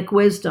Hermetic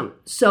wisdom.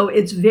 So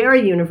it's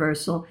very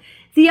universal.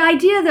 The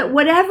idea that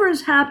whatever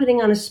is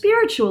happening on a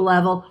spiritual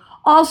level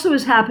also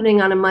is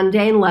happening on a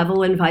mundane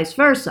level and vice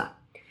versa.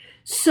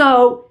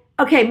 So,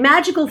 okay,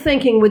 magical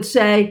thinking would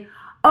say,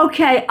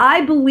 okay,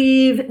 I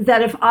believe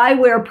that if I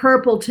wear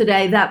purple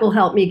today, that will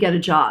help me get a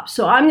job.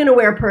 So I'm going to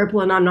wear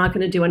purple and I'm not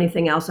going to do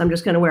anything else. I'm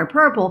just going to wear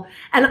purple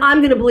and I'm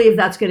going to believe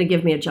that's going to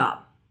give me a job.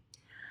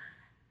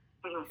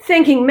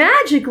 Thinking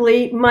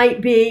magically might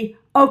be,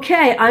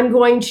 okay, I'm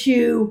going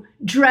to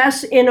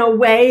dress in a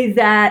way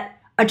that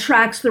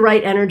attracts the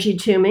right energy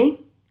to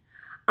me.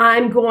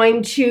 I'm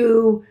going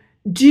to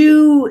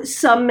do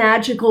some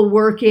magical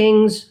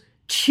workings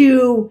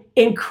to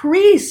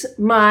increase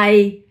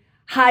my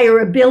higher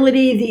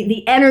ability,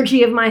 the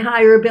energy of my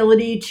higher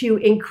ability, to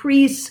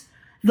increase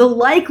the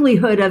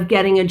likelihood of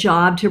getting a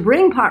job, to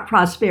bring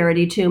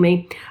prosperity to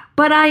me.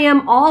 But I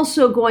am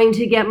also going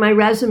to get my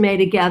resume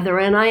together,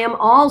 and I am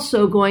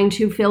also going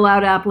to fill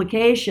out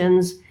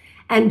applications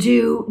and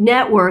do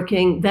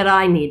networking that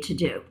I need to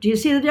do. Do you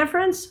see the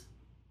difference?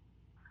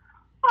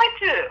 I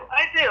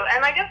do.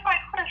 And I guess my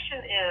question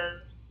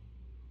is,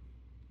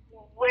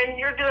 when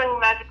you're doing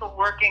magical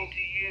working,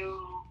 do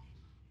you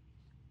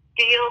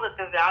feel that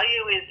the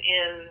value is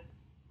in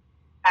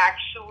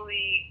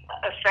actually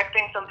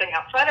affecting something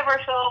outside of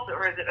ourselves,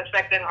 or is it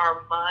affecting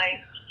our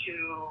minds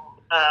to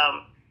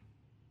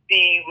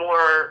be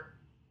more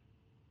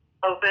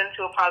open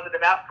to a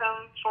positive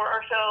outcome for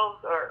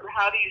ourselves? Or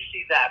how do you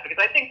see that? Because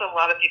I think a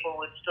lot of people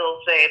would still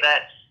say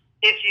that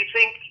if you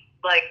think,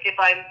 like, if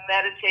I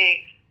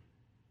meditate,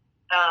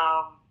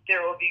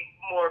 there will be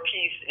more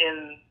peace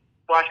in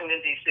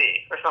Washington,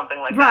 D.C. or something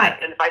like right.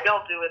 that. And if I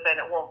don't do it, then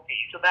it won't be.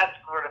 So that's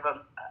sort of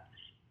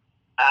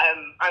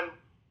I'm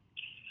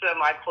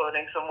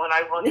semi-quoting someone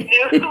I once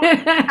knew who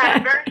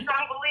had a very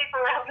strong belief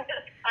around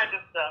this kind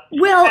of stuff.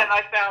 Well, and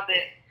I found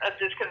it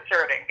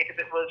disconcerting because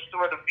it was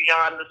sort of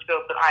beyond the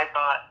scope that I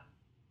thought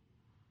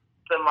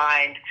the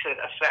mind could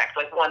affect,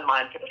 like one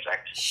mind could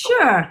affect.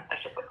 Sure. I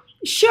suppose.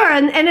 Sure,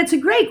 and it's a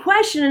great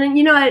question, and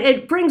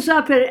it brings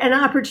up an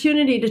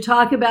opportunity to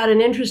talk about an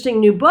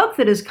interesting new book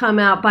that has come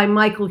out by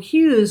Michael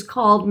Hughes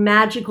called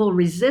Magical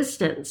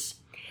Resistance.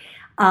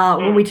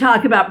 When we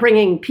talk about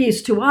bringing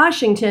peace to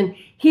Washington,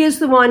 he is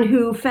the one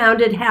who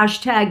founded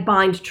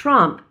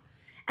 #BindTrump.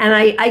 And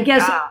I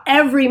guess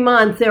every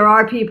month there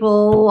are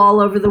people all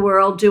over the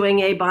world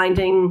doing a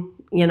binding,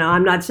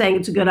 I'm not saying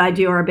it's a good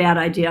idea or a bad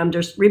idea, I'm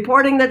just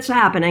reporting that's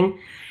happening.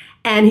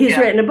 And he's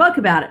written a book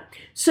about it.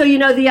 So,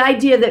 the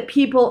idea that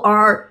people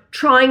are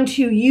trying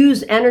to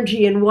use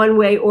energy in one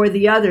way or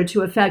the other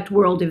to affect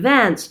world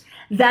events,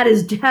 that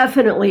is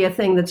definitely a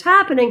thing that's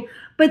happening.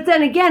 But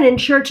then again, in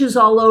churches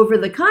all over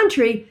the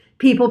country,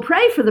 people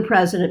pray for the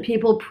president,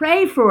 people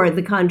pray for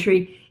the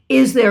country.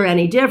 Is there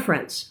any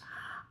difference?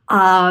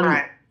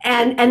 Right.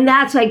 And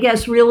that's, I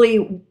guess,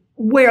 really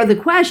where the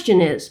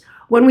question is.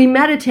 When we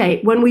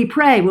meditate, when we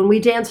pray, when we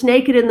dance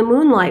naked in the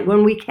moonlight,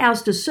 when we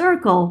cast a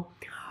circle,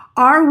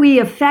 are we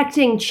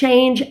affecting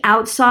change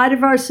outside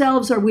of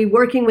ourselves? Are we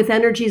working with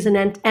energies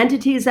and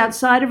entities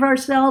outside of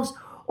ourselves?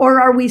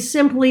 Or are we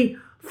simply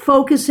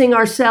focusing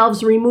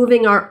ourselves,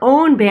 removing our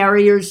own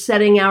barriers,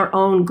 setting our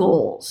own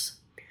goals?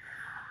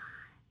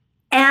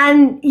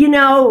 And,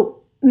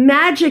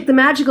 magic, the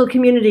magical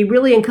community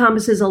really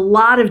encompasses a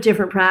lot of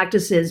different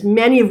practices,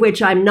 many of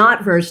which I'm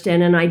not versed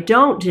in and I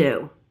don't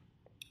do.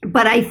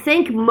 But I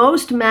think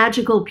most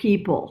magical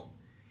people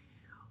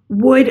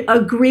would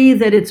agree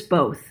that it's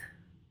both.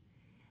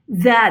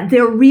 That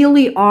there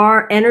really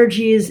are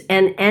energies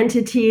and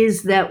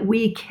entities that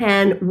we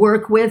can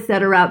work with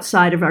that are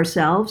outside of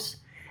ourselves,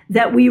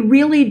 that we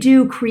really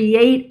do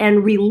create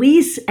and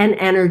release an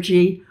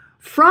energy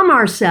from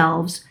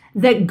ourselves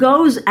that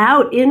goes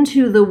out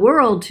into the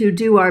world to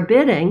do our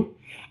bidding.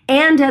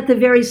 And at the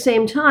very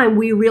same time,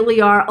 we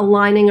really are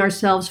aligning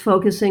ourselves,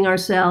 focusing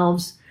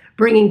ourselves,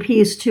 bringing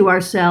peace to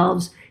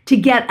ourselves to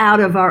get out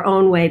of our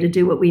own way to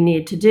do what we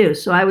need to do.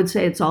 So I would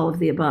say it's all of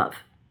the above.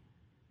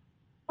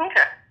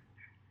 Okay.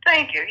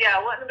 Thank you.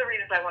 Yeah, one of the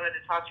reasons I wanted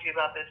to talk to you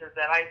about this is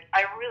that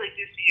I really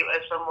do see you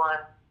as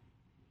someone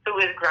who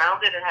is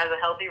grounded and has a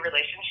healthy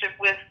relationship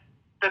with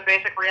the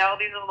basic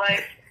realities of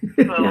life.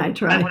 So yeah, I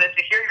try. I wanted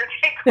to hear your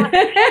take on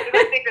it, because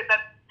I think that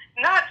that's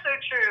not so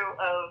true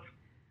of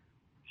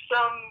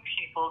some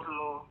people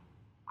who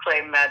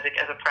claim magic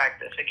as a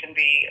practice. It can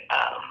be,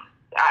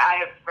 I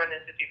have run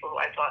into people who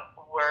I thought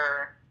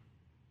were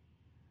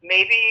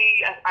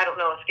maybe, I don't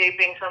know,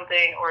 escaping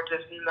something or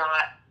just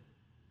not,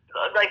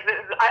 like,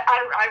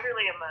 I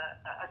really am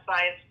a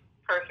science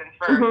person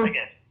first, I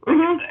guess I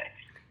could say.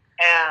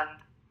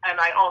 And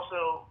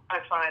I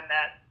find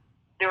that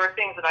there are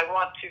things that I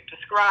want to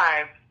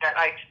describe that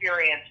I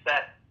experience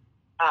that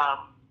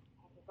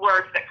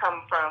words that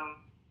come from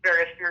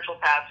various spiritual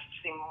paths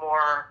seem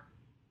more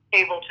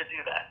able to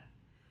do that,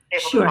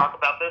 able to talk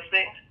about those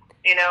things,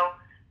 you know?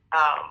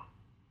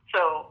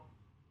 So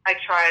I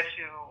try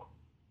to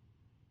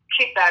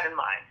keep that in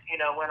mind, you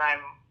know, when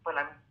I'm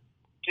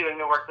doing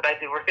the work that I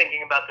do, or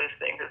thinking about those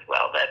things as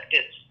well, that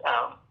it's,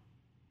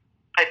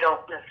 I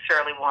don't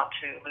necessarily want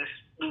to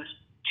lose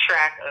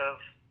track of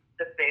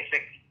the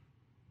basic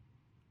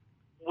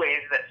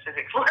ways that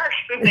physics works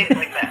and things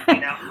like that,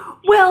 you know?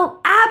 Well,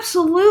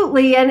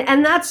 absolutely.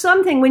 And that's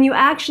something, when you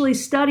actually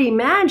study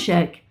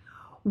magic,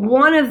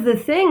 one of the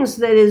things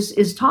that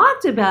is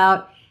talked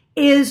about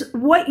is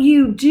what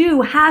you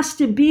do has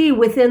to be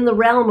within the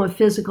realm of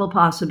physical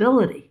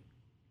possibility.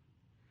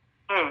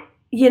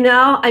 You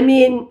know, I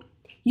mean,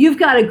 you've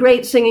got a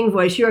great singing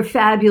voice. You're a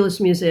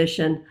fabulous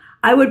musician.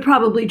 I would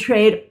probably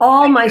trade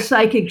all my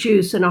psychic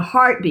juice in a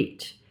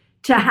heartbeat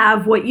to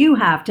have what you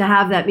have, to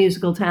have that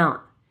musical talent.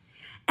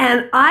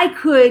 And I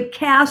could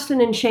cast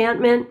an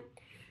enchantment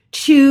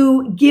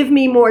to give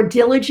me more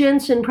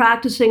diligence in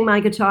practicing my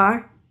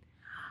guitar.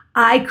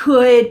 I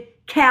could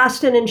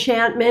cast an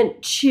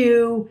enchantment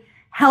to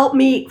help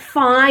me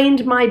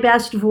find my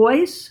best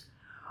voice.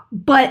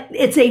 But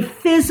it's a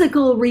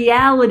physical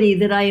reality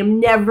that I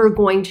am never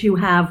going to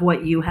have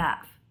what you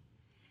have.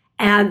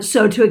 And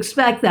so to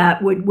expect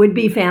that would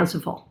be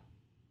fanciful.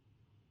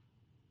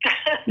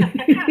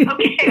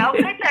 Okay, I'll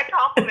take that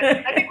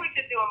compliment. I think we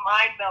should do a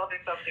mind meld or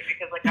something,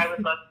 because, like, I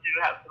would love to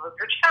have some of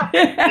your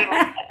challenges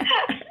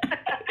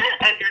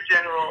and your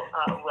general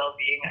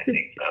well-being, I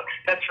think. So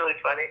that's really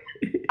funny.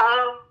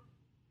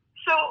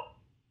 So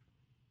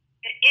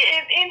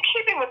in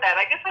keeping with that,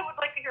 I guess I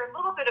would like to hear a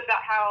little bit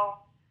about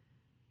how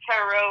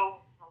tarot,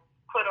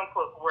 quote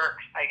unquote,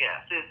 works, I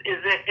guess.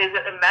 Is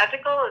it a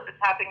magical? Is it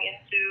tapping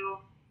into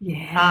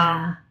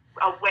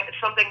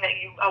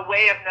a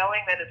way of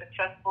knowing that is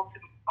accessible to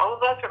all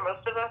of us or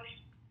most of us?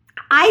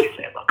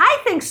 I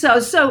think so.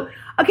 So,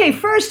 okay,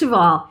 first of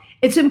all,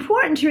 it's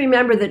important to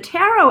remember that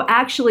tarot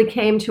actually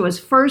came to us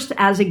first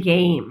as a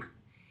game.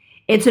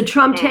 It's a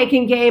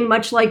trump-taking game,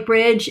 much like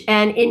bridge.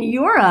 And in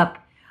Europe,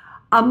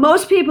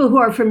 most people who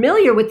are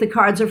familiar with the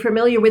cards are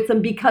familiar with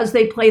them because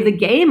they play the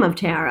game of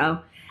tarot.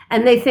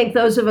 And they think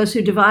those of us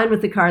who divine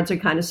with the cards are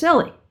kind of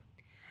silly.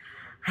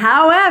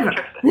 However,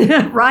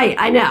 right,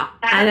 I know.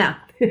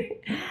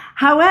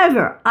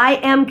 However, I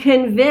am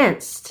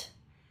convinced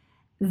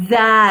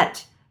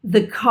that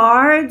the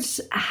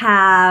cards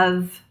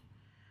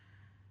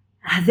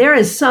there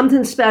is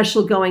something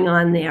special going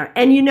on there.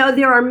 And you know,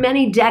 there are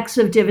many decks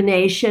of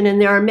divination and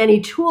there are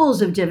many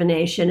tools of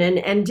divination.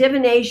 And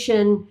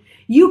divination,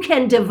 you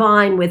can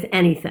divine with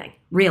anything,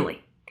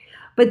 really.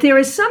 But there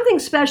is something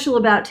special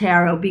about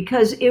tarot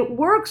because it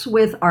works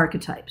with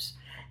archetypes.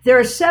 There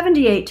are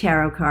 78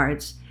 tarot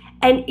cards,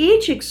 and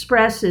each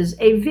expresses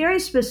a very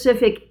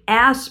specific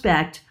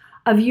aspect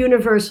of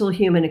universal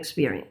human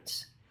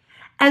experience.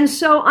 And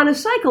so on a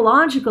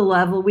psychological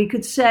level, we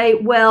could say,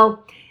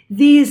 well,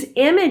 these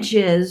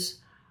images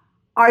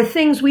are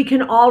things we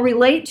can all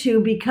relate to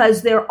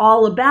because they're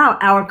all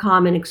about our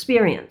common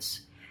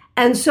experience.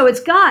 And so it's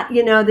got,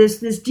 you know, this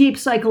deep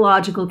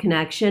psychological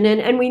connection.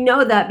 And we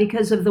know that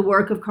because of the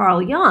work of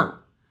Carl Jung,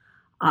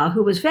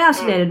 who was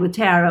fascinated with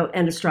tarot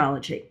and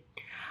astrology.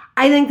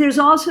 I think there's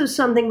also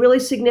something really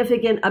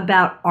significant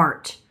about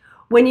art.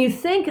 When you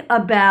think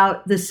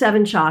about the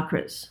 7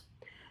 chakras,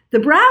 the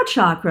brow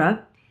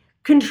chakra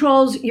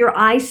controls your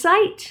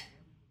eyesight,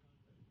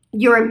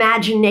 your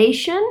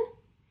imagination,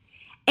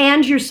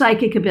 and your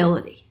psychic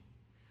ability.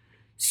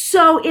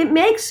 So it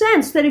makes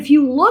sense that if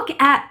you look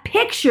at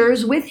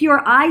pictures with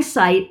your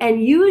eyesight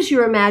and use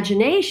your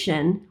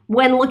imagination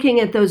when looking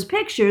at those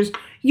pictures,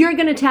 you're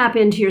going to tap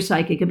into your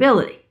psychic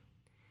ability.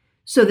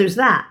 So there's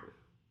that.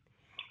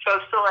 So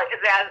like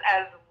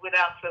as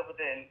without, so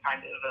within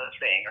kind of a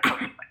thing or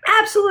something like that.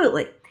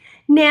 Absolutely.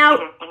 Now,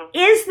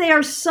 is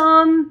there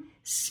some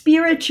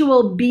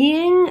spiritual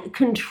being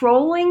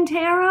controlling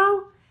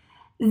tarot?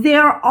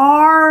 There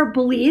are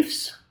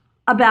beliefs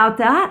about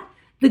that.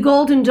 The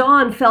Golden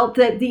Dawn felt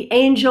that the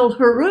angel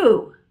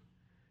Heru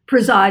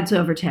presides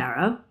over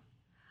tarot.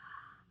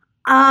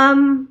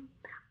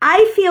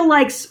 I feel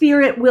like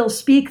spirit will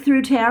speak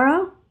through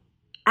tarot.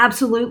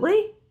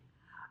 Absolutely.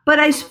 But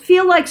I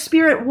feel like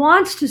spirit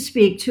wants to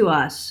speak to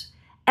us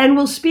and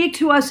will speak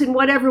to us in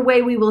whatever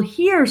way we will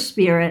hear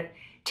spirit.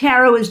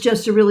 Tarot is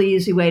just a really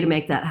easy way to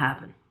make that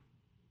happen.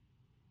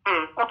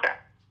 Okay.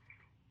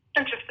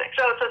 Interesting.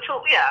 So it's a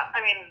tool, yeah.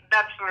 I mean,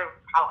 that's sort of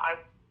how I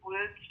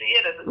would see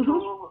it, as a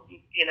tool,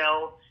 you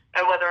know,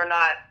 and whether or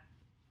not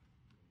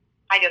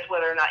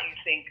you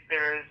think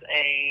there's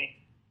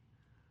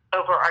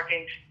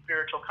overarching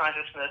spiritual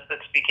consciousness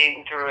that's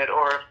speaking through it,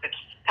 or if it's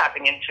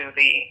tapping into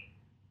the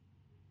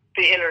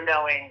inner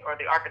knowing or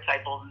the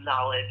archetypal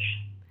knowledge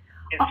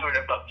is sort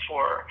of up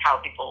for how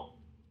people,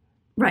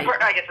 right?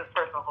 I guess it's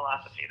personal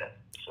philosophy that.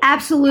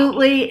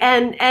 Absolutely,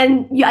 and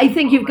I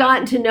think you've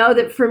gotten to know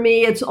that for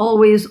me, it's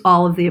always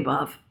all of the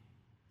above.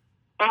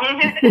 All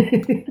of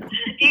the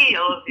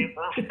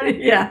above.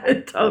 Yeah,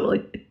 totally.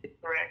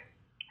 Correct.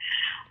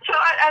 So,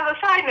 as a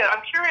side note,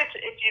 I'm curious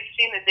if you've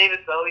seen the David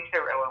Bowie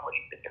tarot and what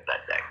you think of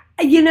that deck.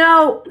 You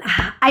know,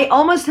 I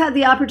almost had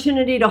the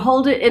opportunity to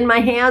hold it in my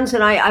hands,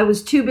 and I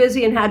was too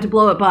busy and had to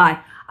blow it by.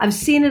 I've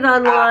seen it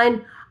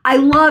online. I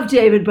love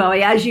David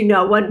Bowie. As you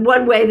know,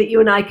 one way that you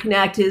and I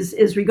connect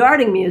is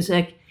regarding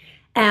music.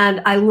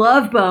 And I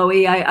love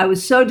Bowie. I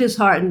was so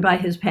disheartened by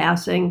his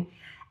passing.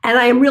 And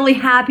I am really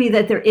happy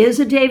that there is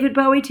a David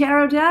Bowie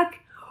tarot deck.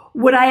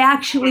 Would I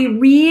actually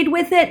read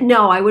with it?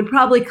 No, I would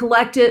probably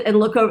collect it and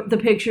look over the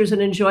pictures and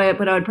enjoy it,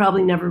 but I would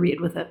probably never read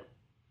with it.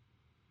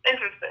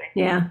 Interesting.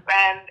 Yeah.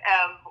 And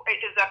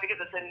is that because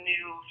it's a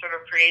new sort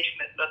of creation?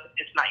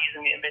 It's not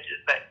using the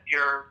images that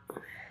you're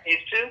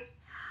used to?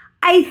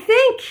 I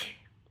think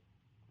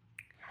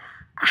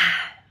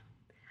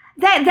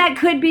that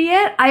could be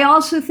it. I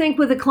also think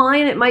with a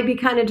client, it might be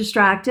kind of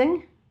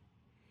distracting.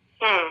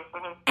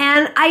 Mm-hmm.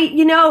 And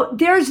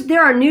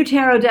there are new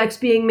tarot decks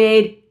being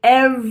made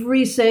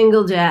every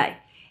single day.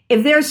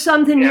 If there's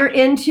something you're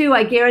into,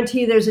 I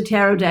guarantee there's a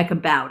tarot deck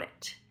about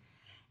it.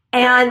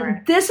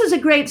 And this is a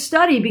great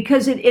study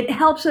because it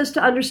helps us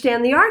to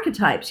understand the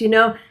archetypes. You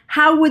know,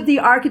 how would the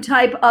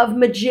archetype of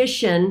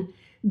magician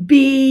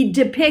be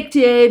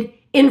depicted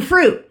in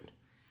fruit?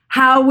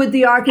 How would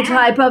the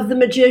archetype of the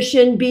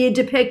magician be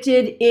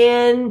depicted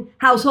in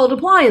household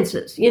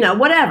appliances? You know,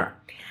 whatever.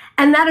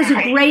 And that is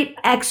a great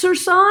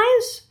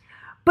exercise,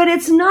 but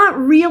it's not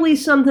really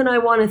something I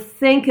want to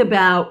think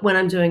about when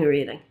I'm doing a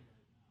reading.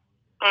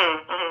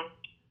 Mm-hmm.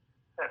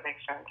 That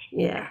makes sense.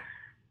 Yeah.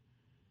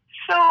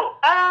 So,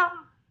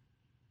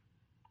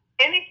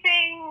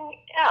 anything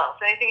else?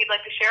 Anything you'd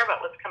like to share about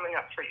what's coming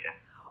up for you?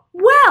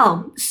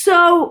 Well,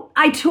 so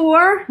I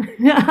tour.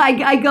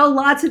 I go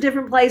lots of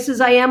different places.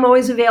 I am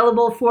always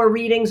available for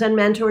readings and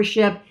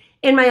mentorship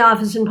in my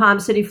office in Palm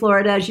City,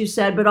 Florida, as you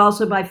said, but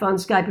also by phone,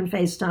 Skype, and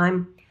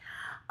FaceTime.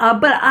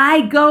 But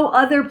I go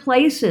other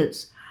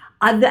places.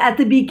 At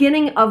the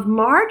beginning of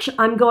March,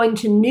 I'm going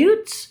to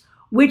Newt's,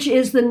 which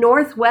is the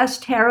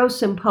Northwest Tarot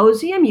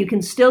Symposium. You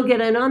can still get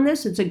in on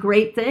this. It's a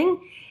great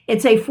thing.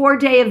 It's a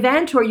 4-day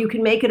event, or you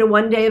can make it a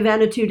 1-day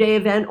event, a 2-day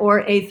event, or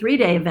a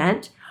 3-day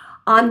event.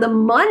 On the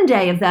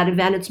Monday of that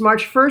event, it's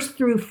March 1st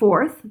through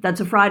 4th.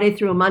 That's a Friday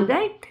through a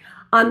Monday.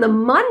 On the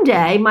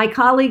Monday, my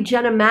colleague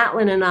Jenna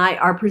Matlin and I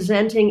are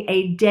presenting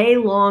a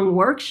day-long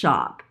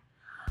workshop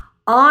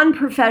on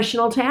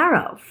professional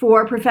tarot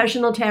for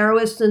professional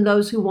tarotists and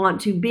those who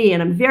want to be,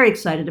 and I'm very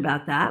excited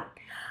about that.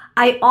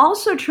 I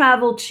also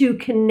travel to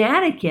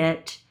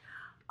Connecticut.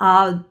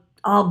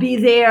 I'll be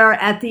there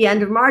at the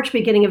end of March,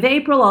 beginning of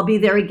April. I'll be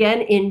there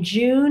again in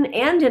June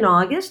and in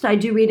August. I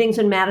do readings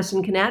in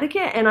Madison,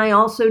 Connecticut, and I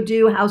also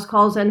do house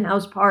calls and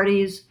house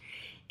parties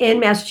in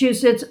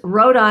Massachusetts,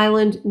 Rhode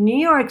Island, New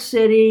York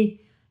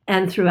City,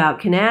 and throughout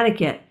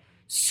Connecticut.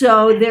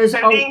 So there's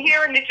being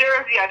here in New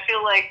Jersey, I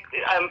feel like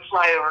I'm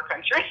flyover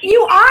country.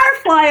 You are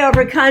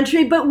flyover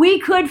country, but we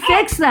could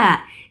fix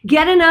that.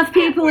 Get enough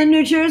people in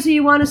New Jersey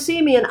you want to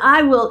see me, and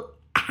I will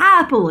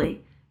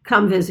happily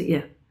come visit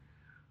you.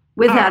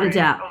 Without a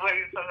doubt.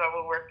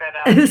 We'll work that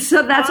out.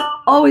 So that's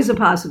always a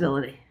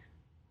possibility.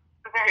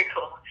 Very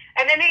cool.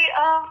 And any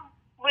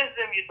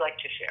wisdom you'd like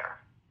to share,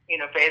 you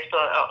know, based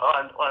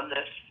on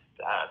this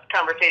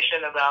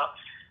conversation about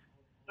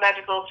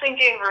magical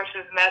thinking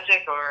versus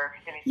magic or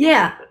anything?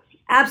 Yeah,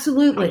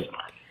 absolutely.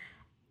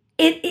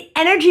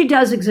 Energy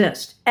does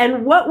exist.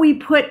 And what we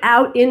put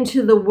out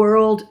into the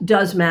world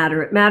does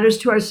matter. It matters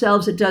to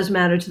ourselves. It does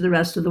matter to the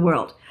rest of the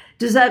world.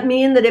 Does that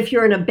mean that if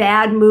you're in a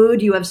bad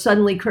mood, you have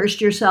suddenly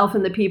cursed yourself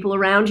and the people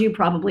around you?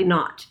 Probably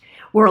not.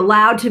 We're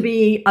allowed to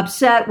be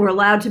upset. We're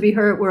allowed to be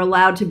hurt. We're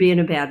allowed to be in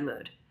a bad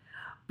mood.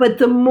 But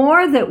the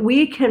more that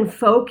we can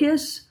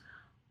focus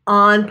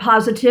on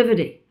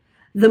positivity,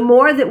 the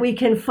more that we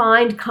can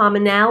find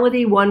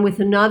commonality one with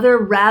another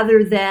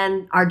rather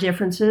than our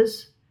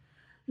differences,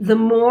 the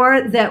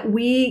more that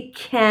we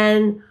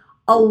can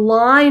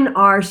align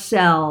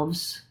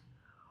ourselves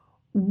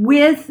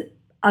with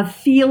a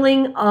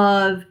feeling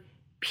of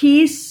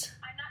peace.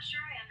 I'm not sure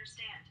I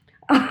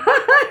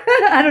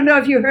understand. I don't know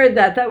if you heard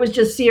that. That was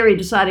just Siri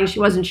deciding she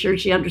wasn't sure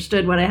she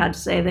understood what I had to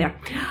say there.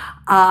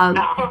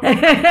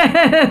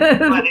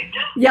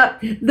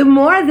 Yep. The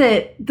more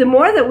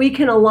that we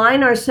can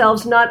align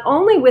ourselves not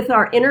only with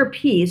our inner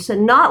peace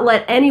and not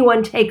let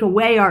anyone take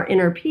away our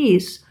inner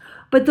peace,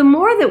 but the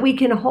more that we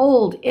can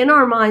hold in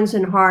our minds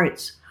and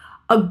hearts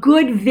a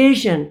good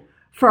vision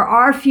for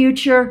our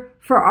future,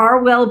 for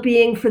our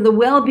well-being, for the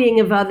well-being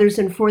of others,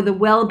 and for the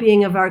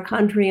well-being of our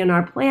country and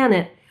our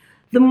planet,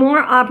 the more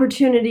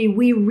opportunity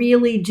we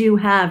really do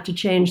have to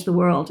change the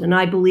world. And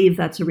I believe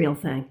that's a real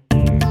thing.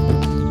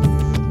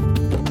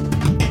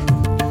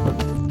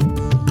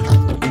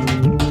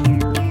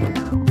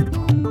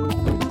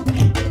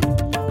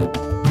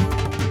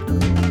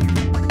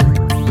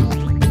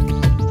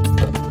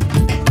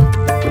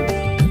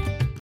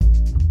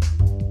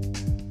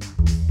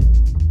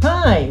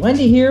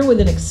 Wendy here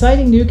with an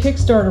exciting new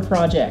Kickstarter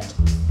project.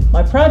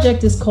 My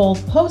project is called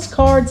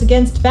Postcards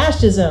Against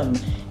Fascism,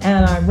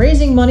 and I'm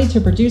raising money to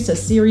produce a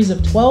series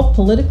of 12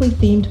 politically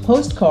themed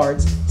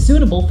postcards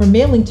suitable for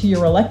mailing to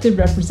your elected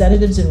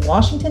representatives in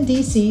Washington,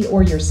 D.C.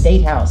 or your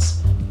state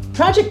house.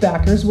 Project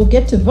backers will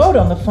get to vote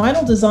on the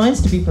final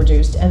designs to be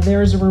produced, and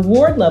there is a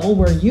reward level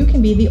where you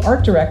can be the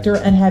art director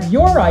and have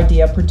your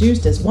idea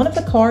produced as one of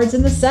the cards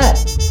in the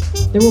set.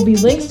 There will be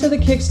links to the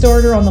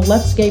Kickstarter on the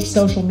Leftscape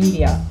social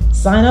media.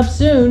 Sign up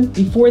soon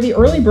before the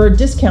early bird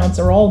discounts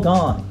are all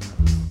gone.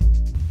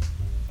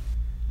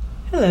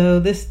 Hello,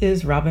 this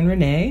is Robin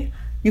Renee.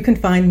 You can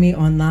find me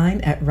online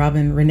at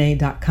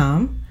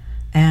robinrenee.com.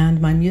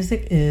 And my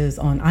music is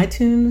on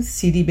iTunes,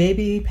 CD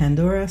Baby,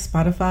 Pandora,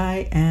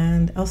 Spotify,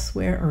 and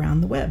elsewhere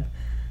around the web.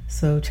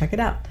 So check it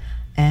out.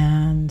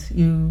 And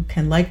you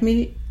can like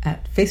me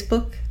at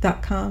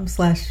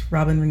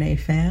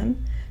facebook.com/RobinReneeFan.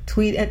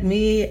 Tweet at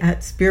me at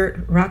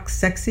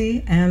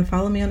SpiritRockSexy and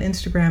follow me on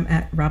Instagram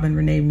at Robin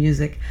Renee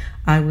Music.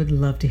 I would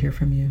love to hear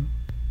from you.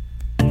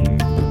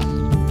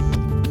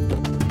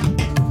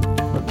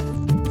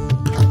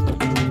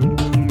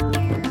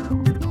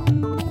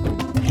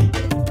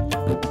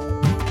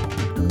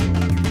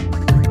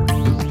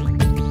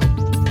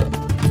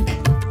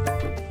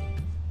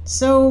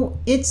 So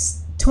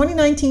it's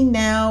 2019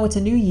 now, it's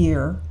a new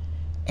year,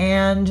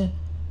 and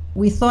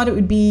we thought it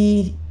would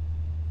be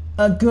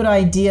a good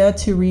idea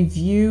to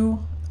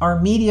review our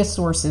media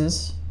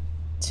sources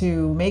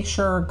to make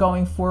sure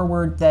going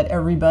forward that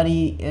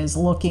everybody is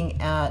looking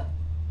at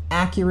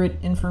accurate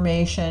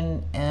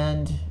information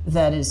and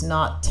that is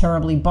not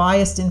terribly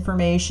biased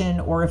information,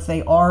 or if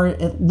they are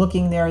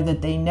looking there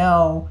that they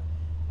know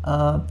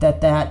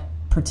that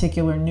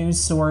particular news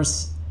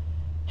source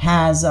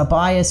has a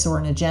bias or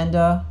an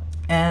agenda.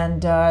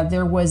 And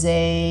there was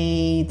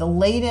the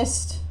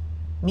latest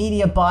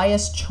media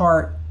bias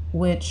chart,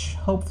 which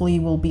hopefully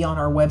will be on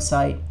our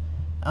website,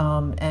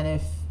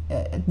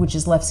 which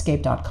is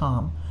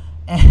leftscape.com,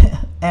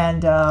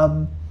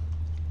 and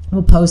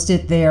we'll post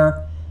it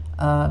there.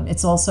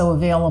 It's also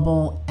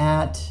available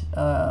at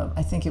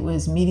I think it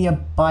was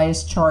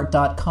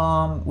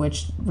mediabiaschart.com,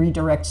 which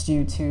redirects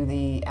you to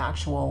the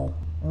actual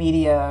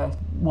media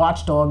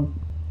watchdog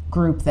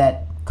group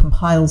that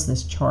compiles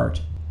this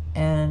chart.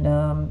 And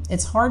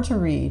it's hard to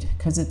read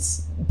because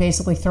it's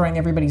basically throwing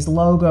everybody's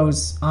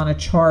logos on a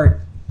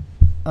chart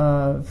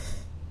of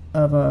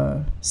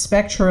a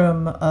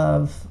spectrum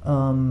of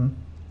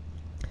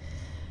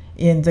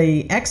in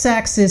the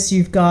x-axis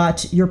you've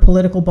got your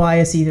political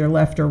bias, either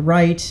left or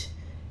right,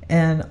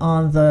 and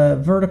on the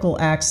vertical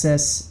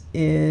axis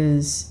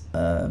is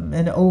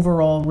an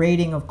overall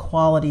rating of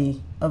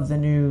quality of the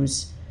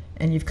news,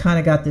 and you've kind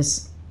of got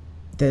this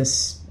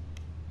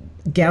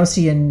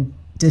Gaussian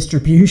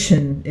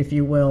distribution, if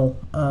you will,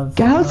 of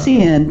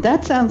Gaussian.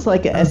 That sounds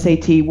like a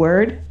SAT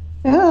word.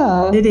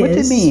 Yeah, it is. What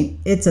does it mean?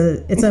 It's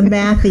a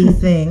mathy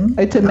thing.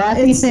 It's a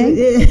mathy thing.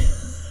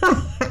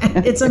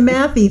 It's a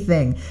mathy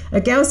thing.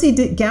 A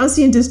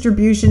Gaussian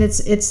distribution.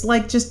 It's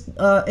like just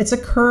it's a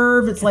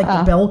curve. It's like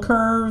the bell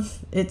curve.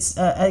 It's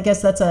I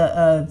guess that's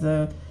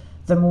the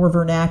more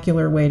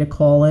vernacular way to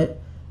call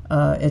it.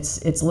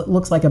 It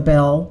looks like a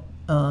bell.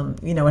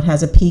 It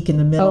has a peak in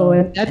the middle. Oh,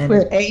 and that's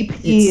where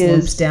AP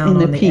is down in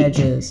the on peak, the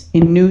edges.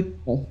 In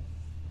neutral.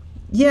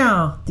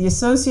 Yeah, the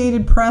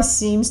Associated Press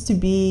seems to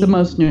be the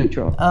most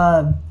neutral.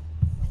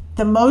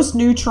 The most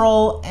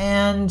neutral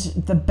and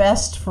the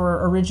best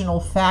for original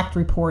fact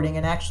reporting.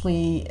 And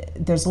actually,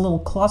 there's a little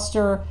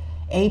cluster.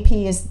 AP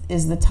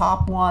is the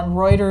top one.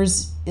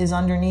 Reuters is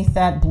underneath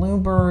that.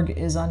 Bloomberg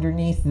is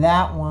underneath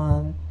that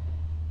one.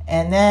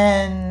 And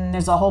then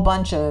there's a whole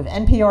bunch of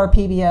NPR,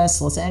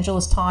 PBS, Los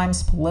Angeles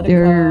Times,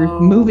 Politico. They're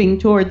moving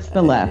towards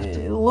the left.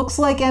 It looks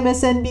like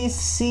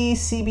MSNBC,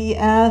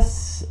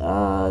 CBS,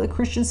 the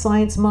Christian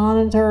Science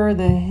Monitor,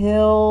 The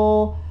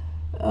Hill.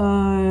 I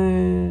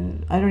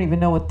don't even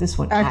know what this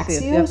one.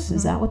 Axios? Yep.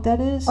 Is that what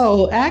that is?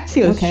 Oh,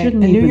 Axios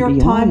shouldn't the even New York be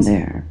Times on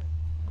there.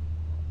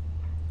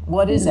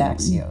 What is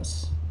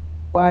Axios?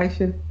 Why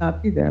should it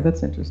not be there?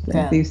 That's interesting.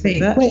 Yeah. Do you see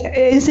that? Wait,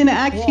 isn't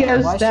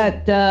Axios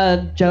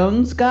that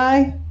Jones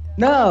guy?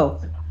 No.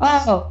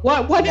 Oh,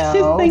 what is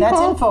his thing that's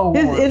called?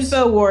 InfoWars. His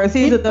InfoWars.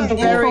 He's at the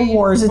very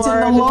InfoWars. It's in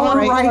the lower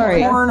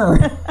right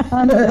corner.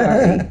 I'm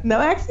sorry. No,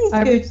 Axios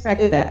I gives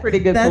respect a that. pretty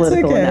good That's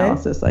political okay.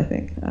 analysis, I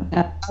think.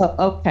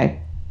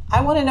 Okay.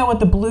 I want to know what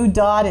the blue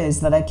dot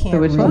is that I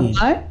can't Which one? read.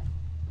 What?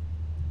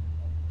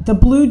 The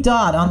blue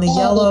dot on the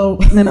yellow.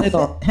 In the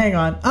middle. Hang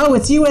on. Oh,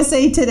 it's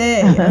USA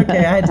Today. Okay,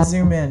 I had to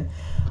zoom in.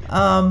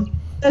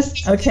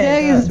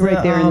 Today is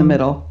right there in the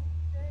middle.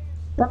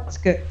 That's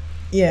good.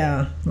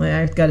 Yeah,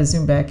 I've got to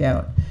zoom back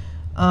out.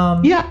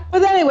 Yeah,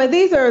 but anyway,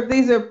 these are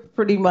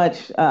pretty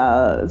much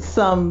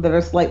some that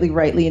are slightly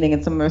right leaning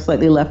and some that are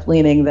slightly left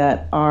leaning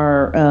that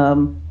are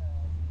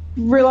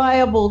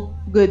reliable,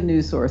 good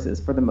news sources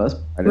for the most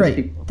part. Right,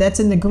 People. that's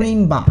in the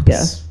green box.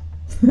 Yes.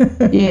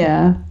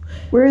 Yeah.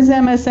 Where is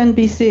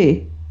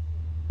MSNBC?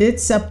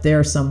 It's up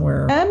there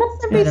somewhere.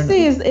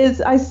 MSNBC is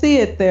I see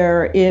it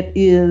there. It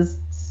is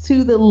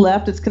to the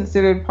left. It's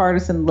considered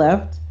partisan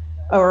left,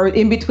 or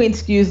in between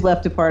skews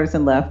left to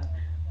partisan left.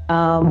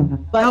 But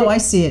I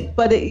see it.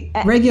 But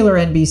regular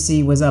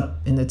NBC was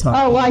up in the top.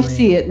 Oh, I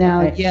see it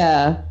now. Right.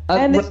 Yeah,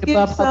 and right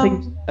above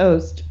Huffington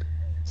Post.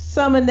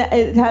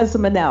 It has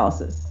some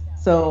analysis.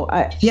 So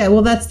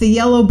well, that's the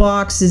yellow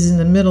box is in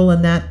the middle,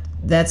 and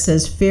that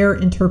says fair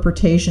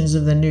interpretations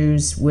of the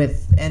news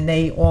and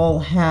they all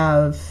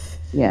have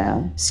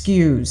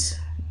skews.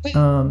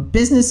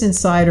 Business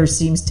Insider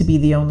seems to be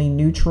the only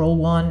neutral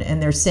one,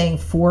 and they're saying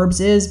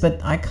Forbes is,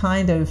 but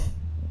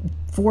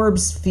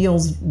Forbes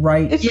feels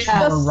right. It's just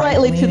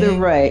slightly to the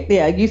right.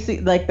 Yeah, you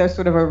see, like they're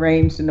sort of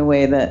arranged in a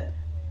way that.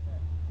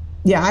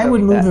 Yeah, I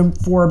would move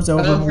Forbes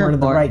over more to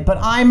the right, but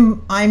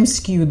I'm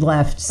skewed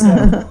left,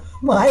 so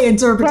my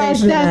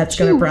interpretation of that's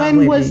going to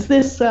probably When was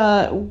this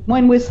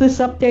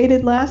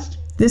updated last?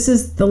 This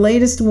is the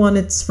latest one.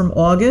 It's from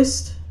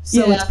August,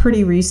 so it's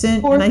pretty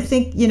recent. Forbes, and I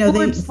think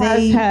Forbes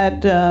has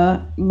had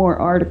more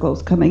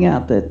articles coming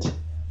out that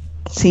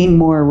seem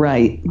more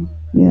right.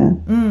 Yeah.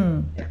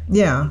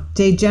 Yeah.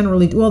 They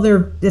generally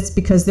it's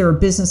because they're a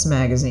business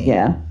magazine.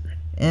 Yeah.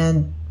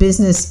 And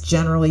business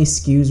generally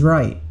skews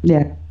right.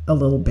 Yeah. A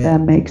little bit.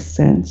 That makes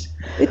sense.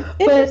 It's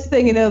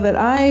interesting, that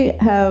I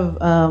have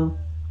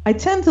I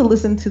tend to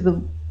listen to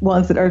the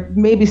ones that are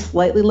maybe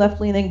slightly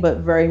left leaning but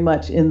very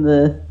much in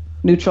the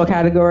neutral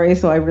category.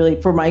 So I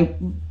really, for my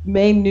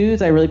main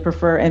news, I really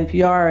prefer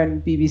NPR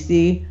and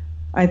BBC,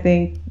 I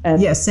think,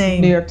 and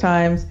same. New York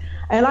Times.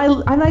 And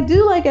I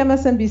do like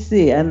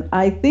MSNBC, and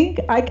I think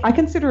I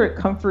consider it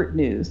comfort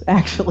news,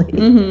 actually,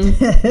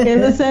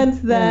 in the sense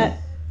that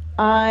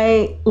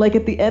I, like,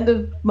 at the end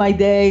of my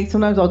day,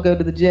 sometimes I'll go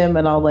to the gym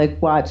and I'll,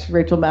 like, watch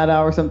Rachel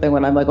Maddow or something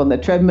when I'm, like, on the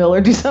treadmill or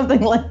do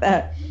something like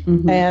that.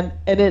 And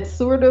it's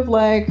sort of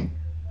like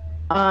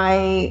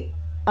I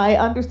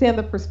understand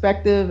the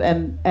perspective,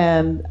 and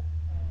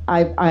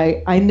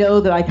I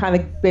know that I kind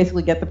of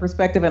basically get the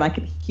perspective, and I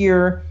can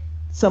hear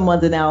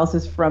someone's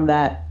analysis from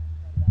that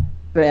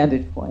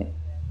vantage point.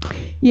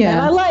 Yeah,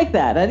 and I like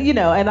that, and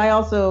and I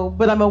also,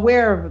 but I'm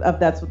aware of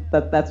that's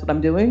what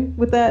I'm doing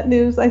with that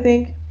news, I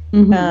think,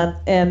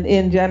 and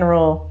in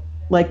general,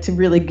 like, to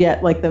really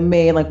get, like, the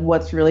main, like,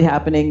 what's really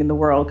happening in the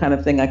world kind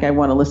of thing. Like, I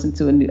want to listen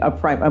to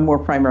a more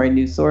primary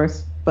news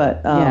source,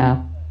 but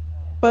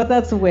but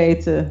that's a way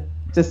to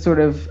just sort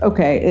of,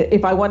 okay,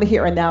 if I want to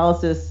hear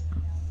analysis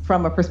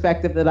from a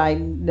perspective that I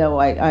know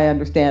I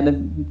understand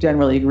and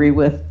generally agree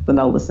with, then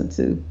I'll listen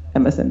to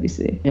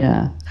MSNBC.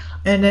 Yeah.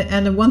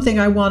 And the one thing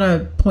I want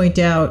to point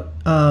out,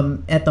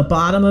 at the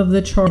bottom of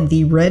the chart,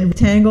 the red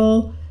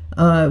rectangle,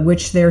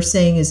 which they're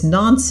saying is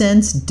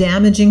nonsense,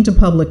 damaging to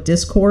public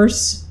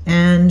discourse,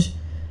 and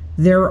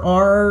there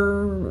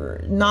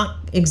are not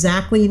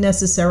exactly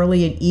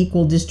necessarily an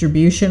equal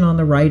distribution on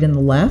the right and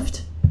the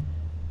left,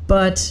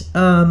 but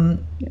I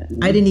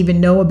didn't even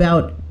know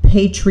about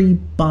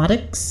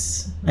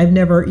patriotics. I've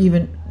never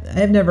heard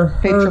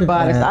of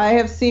that. I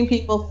have seen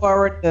people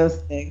forward those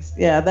things.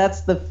 Yeah, that's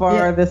the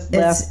farthest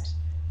left.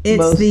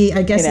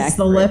 It's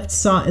the left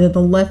side, the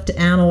left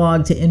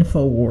analog to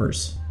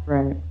InfoWars.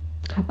 Right.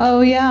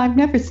 Oh yeah, I've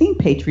never seen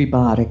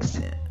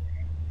patriotics.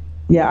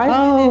 Yeah,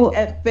 I've been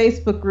at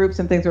Facebook groups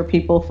and things where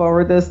people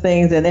forward those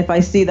things, and if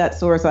I see that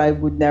source, I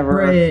would never.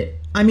 Right.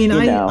 I mean,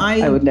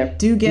 I would never.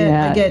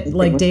 I get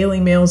like daily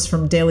mails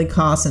from Daily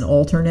Kos and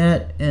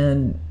Alternet,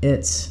 and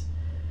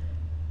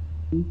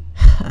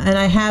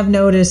I have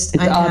noticed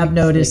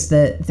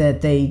that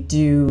they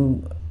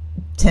do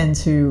tend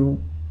to.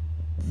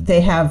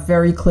 They have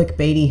very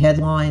clickbaity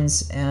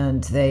headlines,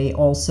 and they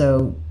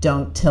also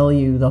don't tell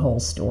you the whole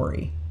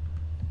story.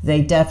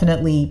 They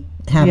definitely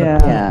have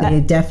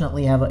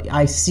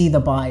I see the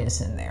bias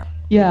in there.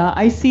 Yeah,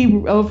 I see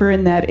over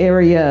in that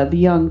area the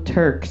Young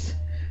Turks,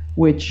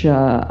 which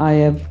I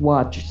have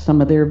watched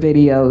some of their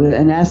video,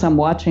 and as I'm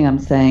watching, I'm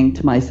saying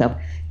to myself,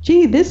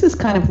 gee, this is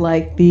kind of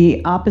like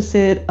the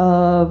opposite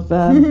of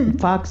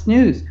Fox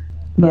News.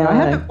 Yeah, I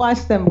haven't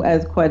watched them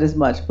quite as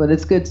much, but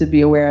it's good to be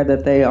aware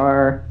that they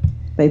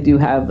do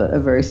have a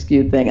very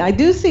skewed thing. I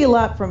do see a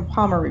lot from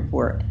Palmer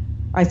Report.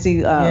 I see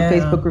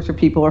Facebook groups where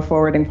people are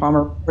forwarding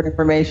Palmer Report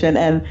information,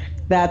 and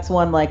that's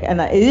one, like, and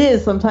it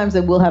is, sometimes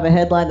it will have a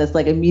headline that's,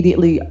 like,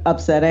 immediately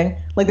upsetting.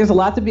 Like, there's a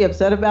lot to be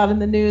upset about in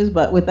the news,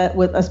 but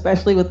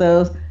especially with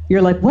those,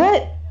 you're like,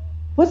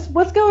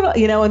 what's going on?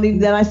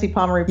 And then I see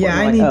Palmer Report. Yeah,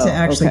 I need to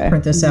actually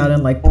print this out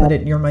and, like, put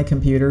it near my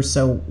computer,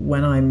 so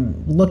when I'm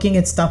looking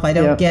at stuff, I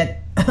don't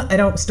I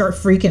don't start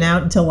freaking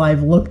out until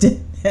I've looked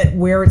at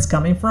where it's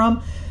coming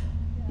from.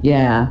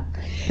 Yeah.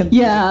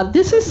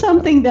 This is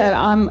something that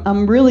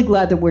I'm really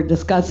glad that we're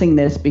discussing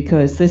this,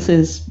 because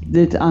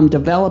I'm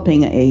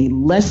developing a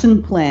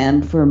lesson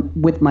plan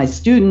with my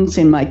students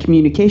in my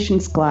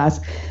communications class,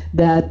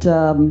 that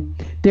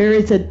there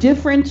is a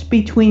difference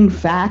between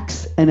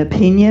facts and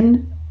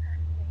opinion.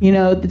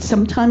 That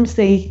sometimes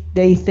they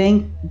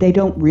think, they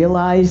don't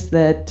realize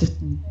that.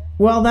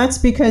 Well, that's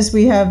because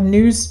we have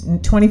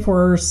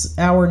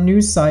 24-hour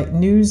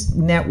news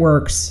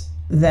networks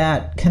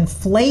that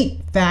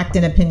conflate fact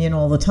and opinion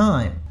all the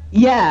time.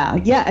 Yeah,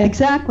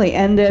 exactly.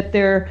 And that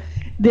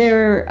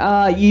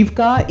You've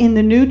got in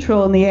the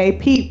neutral and the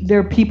AP, there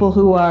are people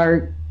who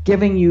are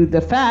giving you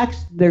the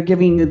facts, they're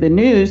giving you the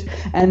news,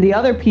 and the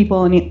other people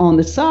on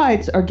the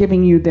sides are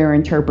giving you their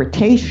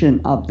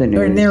interpretation of the news.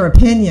 Or their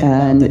opinion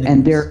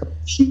and their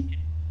opinion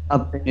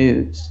of the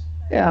news.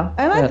 Yeah,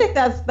 and I think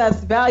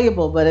that's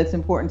valuable, but it's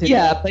important to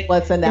know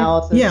what's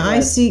analysis. Yeah, I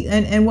see.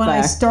 And when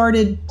I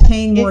started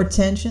paying more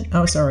attention,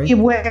 be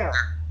aware.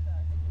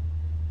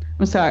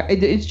 I'm sorry.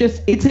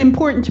 It's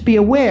important to be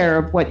aware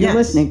of what you're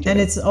listening to. And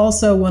it's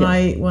also when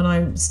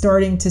I'm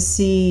starting to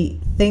see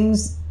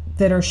things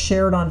that are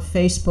shared on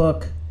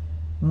Facebook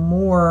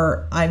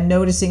more, I'm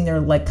noticing they're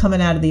like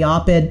coming out of the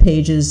op-ed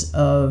pages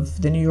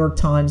of the New York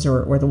Times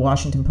or the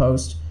Washington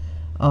Post,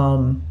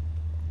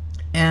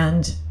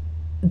 and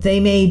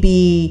they may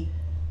be,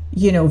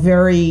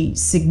 very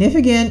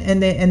significant,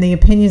 and the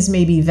opinions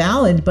may be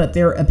valid, but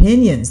they're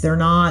opinions. They're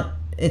not.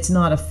 It's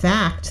not a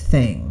fact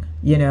thing,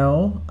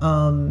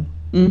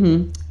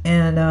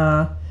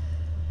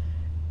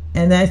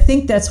 And I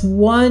think that's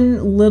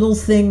one little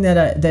thing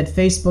that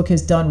Facebook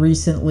has done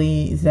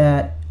recently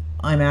that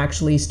I'm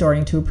actually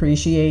starting to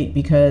appreciate,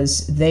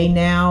 because they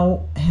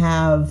now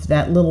have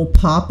that little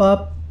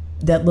pop-up,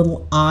 that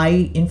little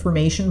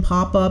information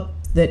pop-up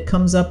that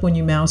comes up when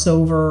you mouse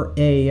over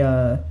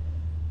a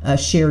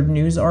shared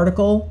news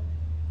article,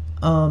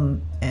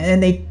 and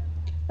they.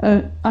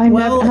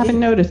 Haven't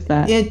noticed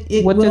that.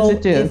 What does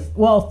it do?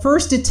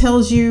 First it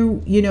tells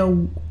you,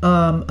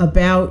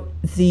 about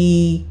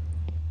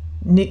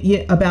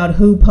about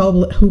who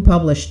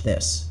published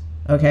this.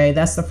 Okay,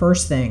 that's the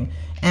first thing.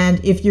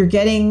 And if you're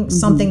getting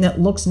something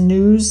that looks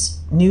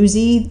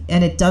newsy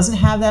and it doesn't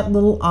have that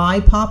little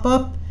eye pop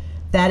up,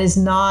 that is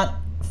not.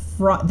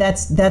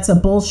 That's a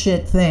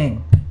bullshit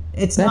thing.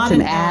 That's not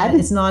an ad.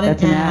 It's not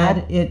an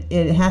ad.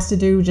 It has to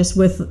do just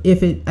with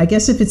if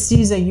it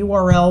sees a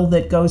URL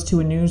that goes to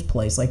a news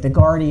place like The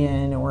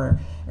Guardian or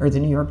the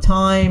New York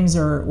Times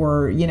or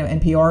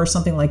NPR or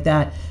something like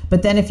that.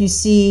 But then if you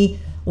see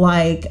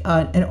like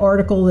an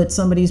article that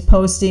somebody's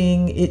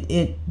posting,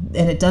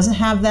 it doesn't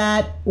have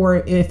that, or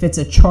if it's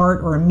a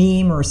chart or a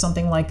meme or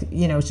something like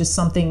it's just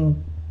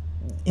something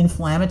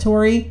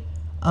inflammatory,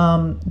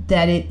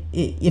 that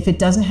if it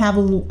doesn't have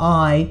a little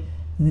eye,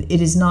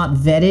 it is not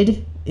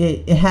vetted.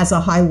 It has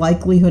a high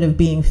likelihood of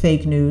being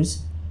fake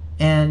news,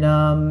 and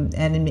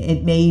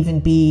it may even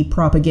be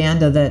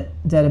propaganda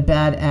that a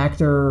bad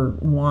actor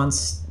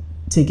wants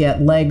to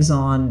get legs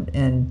on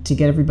and to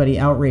get everybody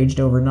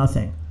outraged over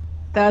nothing.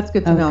 That's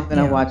good to know. I'm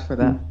going to watch for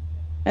that.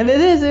 And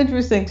it is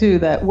interesting too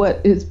that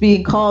what is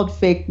being called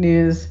fake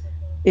news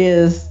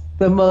is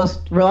the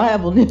most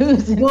reliable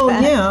news. The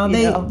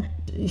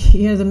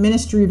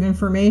Ministry of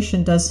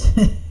Information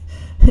doesn't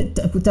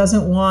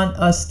want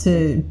us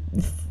to,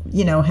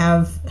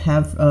 have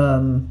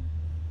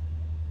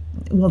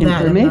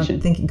information.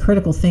 I'm thinking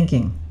critical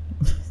thinking.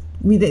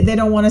 They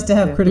don't want us to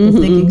have critical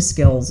thinking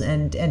skills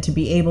and to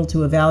be able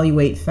to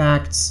evaluate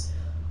facts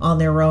on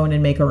their own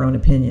and make our own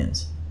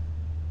opinions.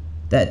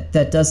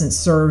 That doesn't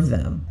serve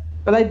them.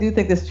 But I do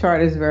think this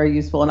chart is very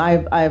useful, and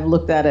I've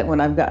looked at it when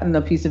I've gotten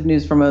a piece of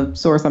news from a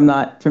source I'm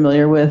not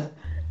familiar with.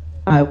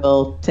 I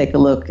will take a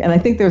look, and I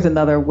think there's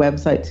another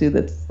website too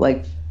that's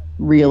like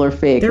real or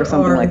fake or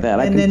something like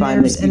that. And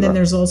then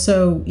there's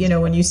also,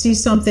 when you see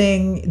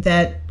something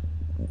that,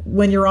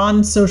 when you're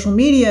on social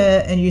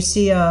media and you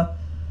see a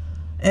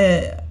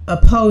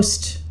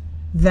post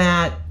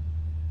that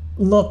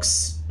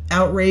looks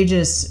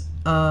outrageous,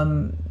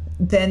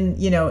 then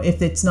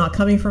if it's not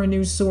coming from a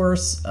news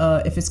source,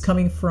 if it's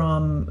coming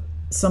from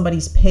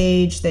somebody's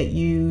page that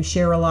you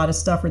share a lot of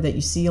stuff or that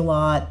you see a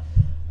lot,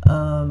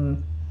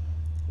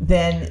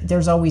 then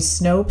there's always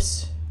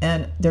Snopes,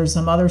 and there's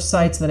some other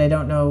sites that I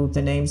don't know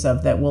the names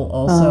of that will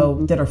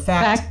also that are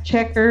fact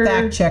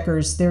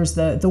checkers. There's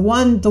the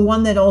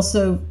one that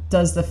also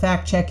does the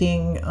fact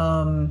checking,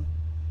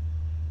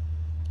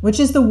 which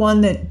is the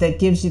one that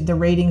gives you the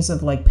ratings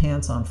of like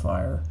Pants on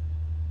Fire.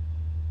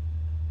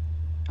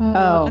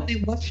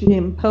 The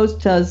Washington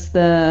Post does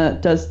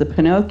the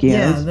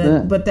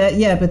Pinocchio. But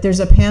there's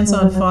a Pants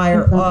on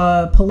Fire.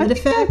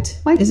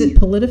 PolitiFact. Is it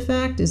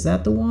PolitiFact? Is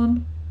that the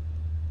one?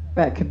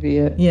 That could be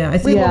it. Yeah, I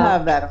think we will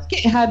have that.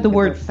 It had the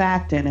word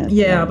fact in it.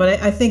 Yeah,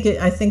 but I think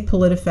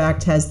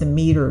PolitiFact has the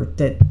meter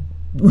that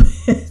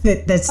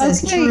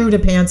says true to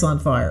Pants on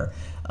Fire.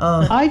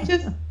 I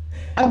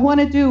want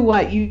to do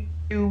what you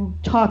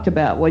talked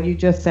about, what you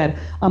just said.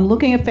 I'm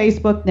looking at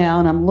Facebook now,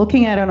 and I'm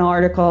looking at an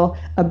article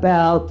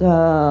about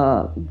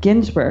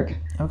Ginsburg.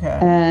 Okay.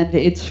 And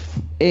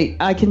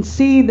I can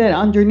see that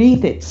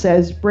underneath it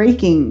says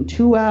breaking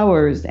 2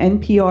 hours,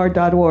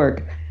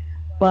 NPR.org.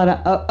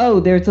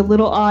 But, there's a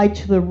little eye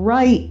to the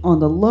right on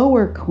the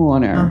lower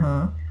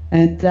corner.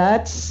 And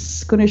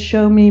that's going to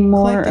show me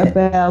more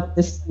about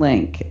this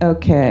link.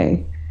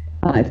 Okay.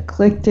 I've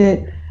clicked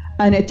it.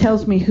 And it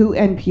tells me who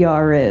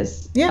NPR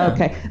is. Yeah.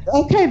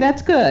 Okay,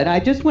 that's good. I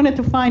just wanted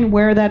to find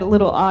where that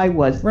little eye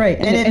was. Right.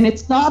 And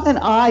it's not an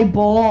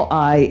eyeball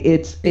eye.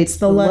 It's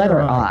the letter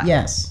I.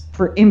 Yes.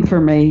 for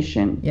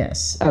information.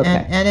 Yes.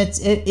 Okay. And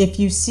if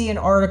you see an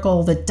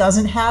article that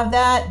doesn't have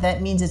that,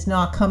 that means it's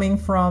not coming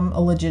from a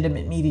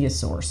legitimate media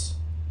source.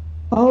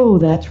 Oh,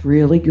 that's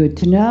really good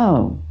to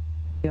know.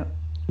 Yep.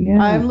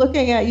 Yeah. I'm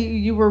looking at you.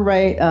 You were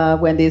right,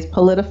 Wendy's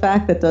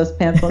PolitiFact that does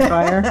Pants on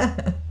Fire.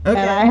 Okay.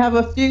 And I have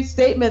a few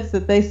statements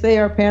that they say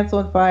are pants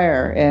on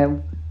fire,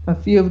 and a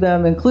few of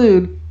them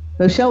include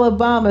Michelle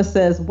Obama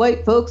says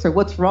white folks are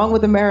what's wrong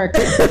with America.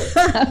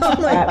 Oh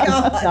my That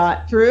God. is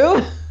not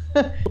true.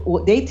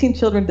 18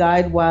 children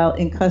died while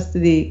in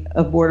custody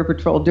of Border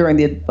Patrol during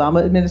the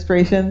Obama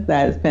administration.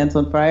 That is pants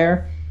on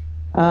fire.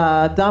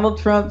 Donald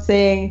Trump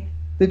saying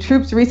the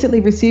troops recently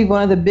received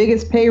one of the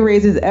biggest pay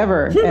raises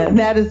ever, and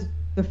that is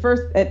the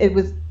first. It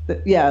was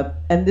that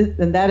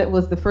it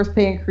was the first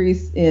pay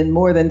increase in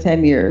more than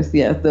 10 years.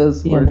 Yeah,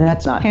 those were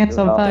that's not pants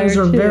true at on all. fire. Those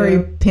are too.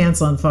 very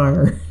pants on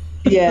fire.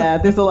 Yeah,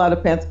 there's a lot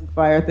of pants on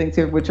fire things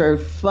here, which are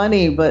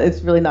funny, but it's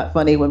really not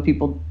funny when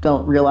people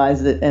don't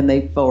realize it and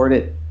they forward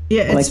it.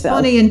 Yeah, it's like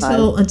funny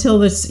until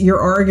this you're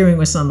arguing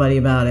with somebody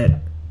about it.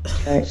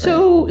 Right.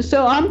 So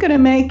I'm going to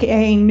make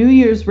a New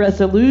Year's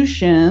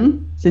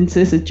resolution, since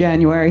this is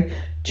January,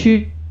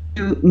 to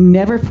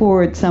never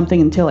forward something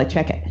until I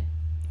check it.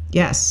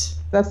 Yes.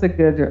 That's a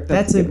good.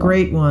 That's a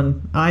great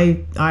one.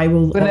 I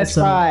will I'm gonna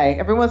also try.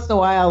 Every once in a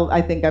while,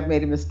 I think I've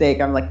made a mistake.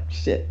 I'm like,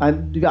 shit.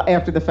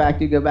 After the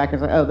fact, you go back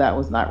and say, oh, that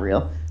was not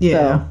real.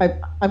 Yeah. So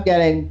I'm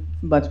getting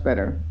much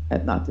better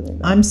at not doing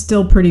that. I'm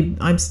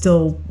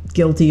still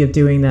guilty of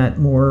doing that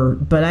more,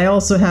 but I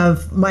also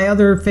have my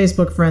other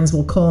Facebook friends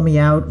will call me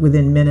out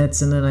within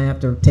minutes, and then I have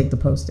to take the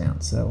post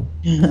down. So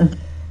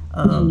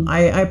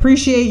I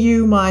appreciate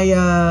you,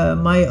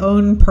 my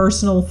own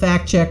personal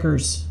fact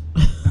checkers.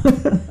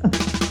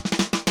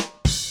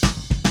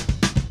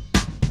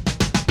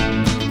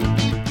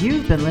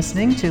 You've been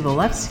listening to the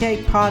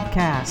Leftscape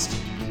podcast.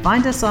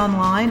 Find us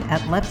online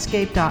at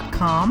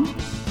leftscape.com,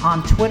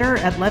 on Twitter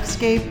at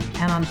Leftscape,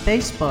 and on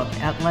Facebook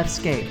at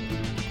Leftscape.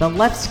 The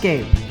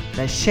Leftscape,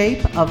 the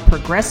shape of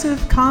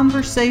progressive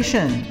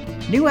conversation.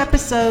 New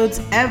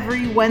episodes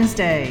every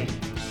Wednesday.